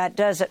 That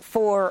does it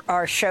for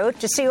our show.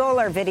 To see all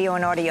our video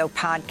and audio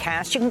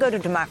podcasts, you can go to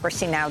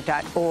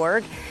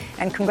democracynow.org.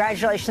 And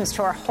congratulations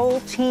to our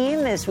whole team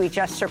as we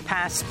just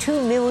surpassed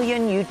 2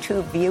 million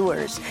YouTube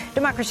viewers.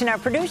 Democracy Now!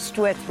 Produced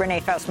with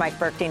Renee Faust, Mike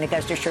Burke, Dina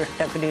Guzder,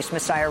 produced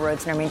Messiah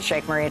Rhodes, Nermeen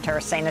Sheikh, Maria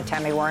Tarasena,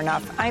 Tammy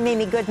Warnoff. I'm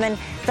Amy Goodman.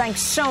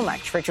 Thanks so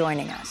much for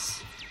joining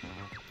us.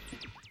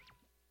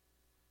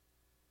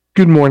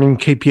 Good morning,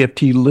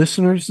 KPFT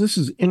listeners. This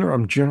is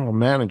Interim General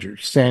Manager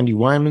Sandy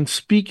Wyman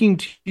speaking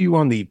to you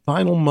on the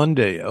final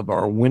Monday of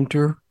our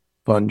winter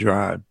fund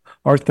drive,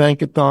 our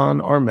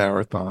thankathon, our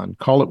marathon,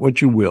 call it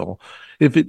what you will. If it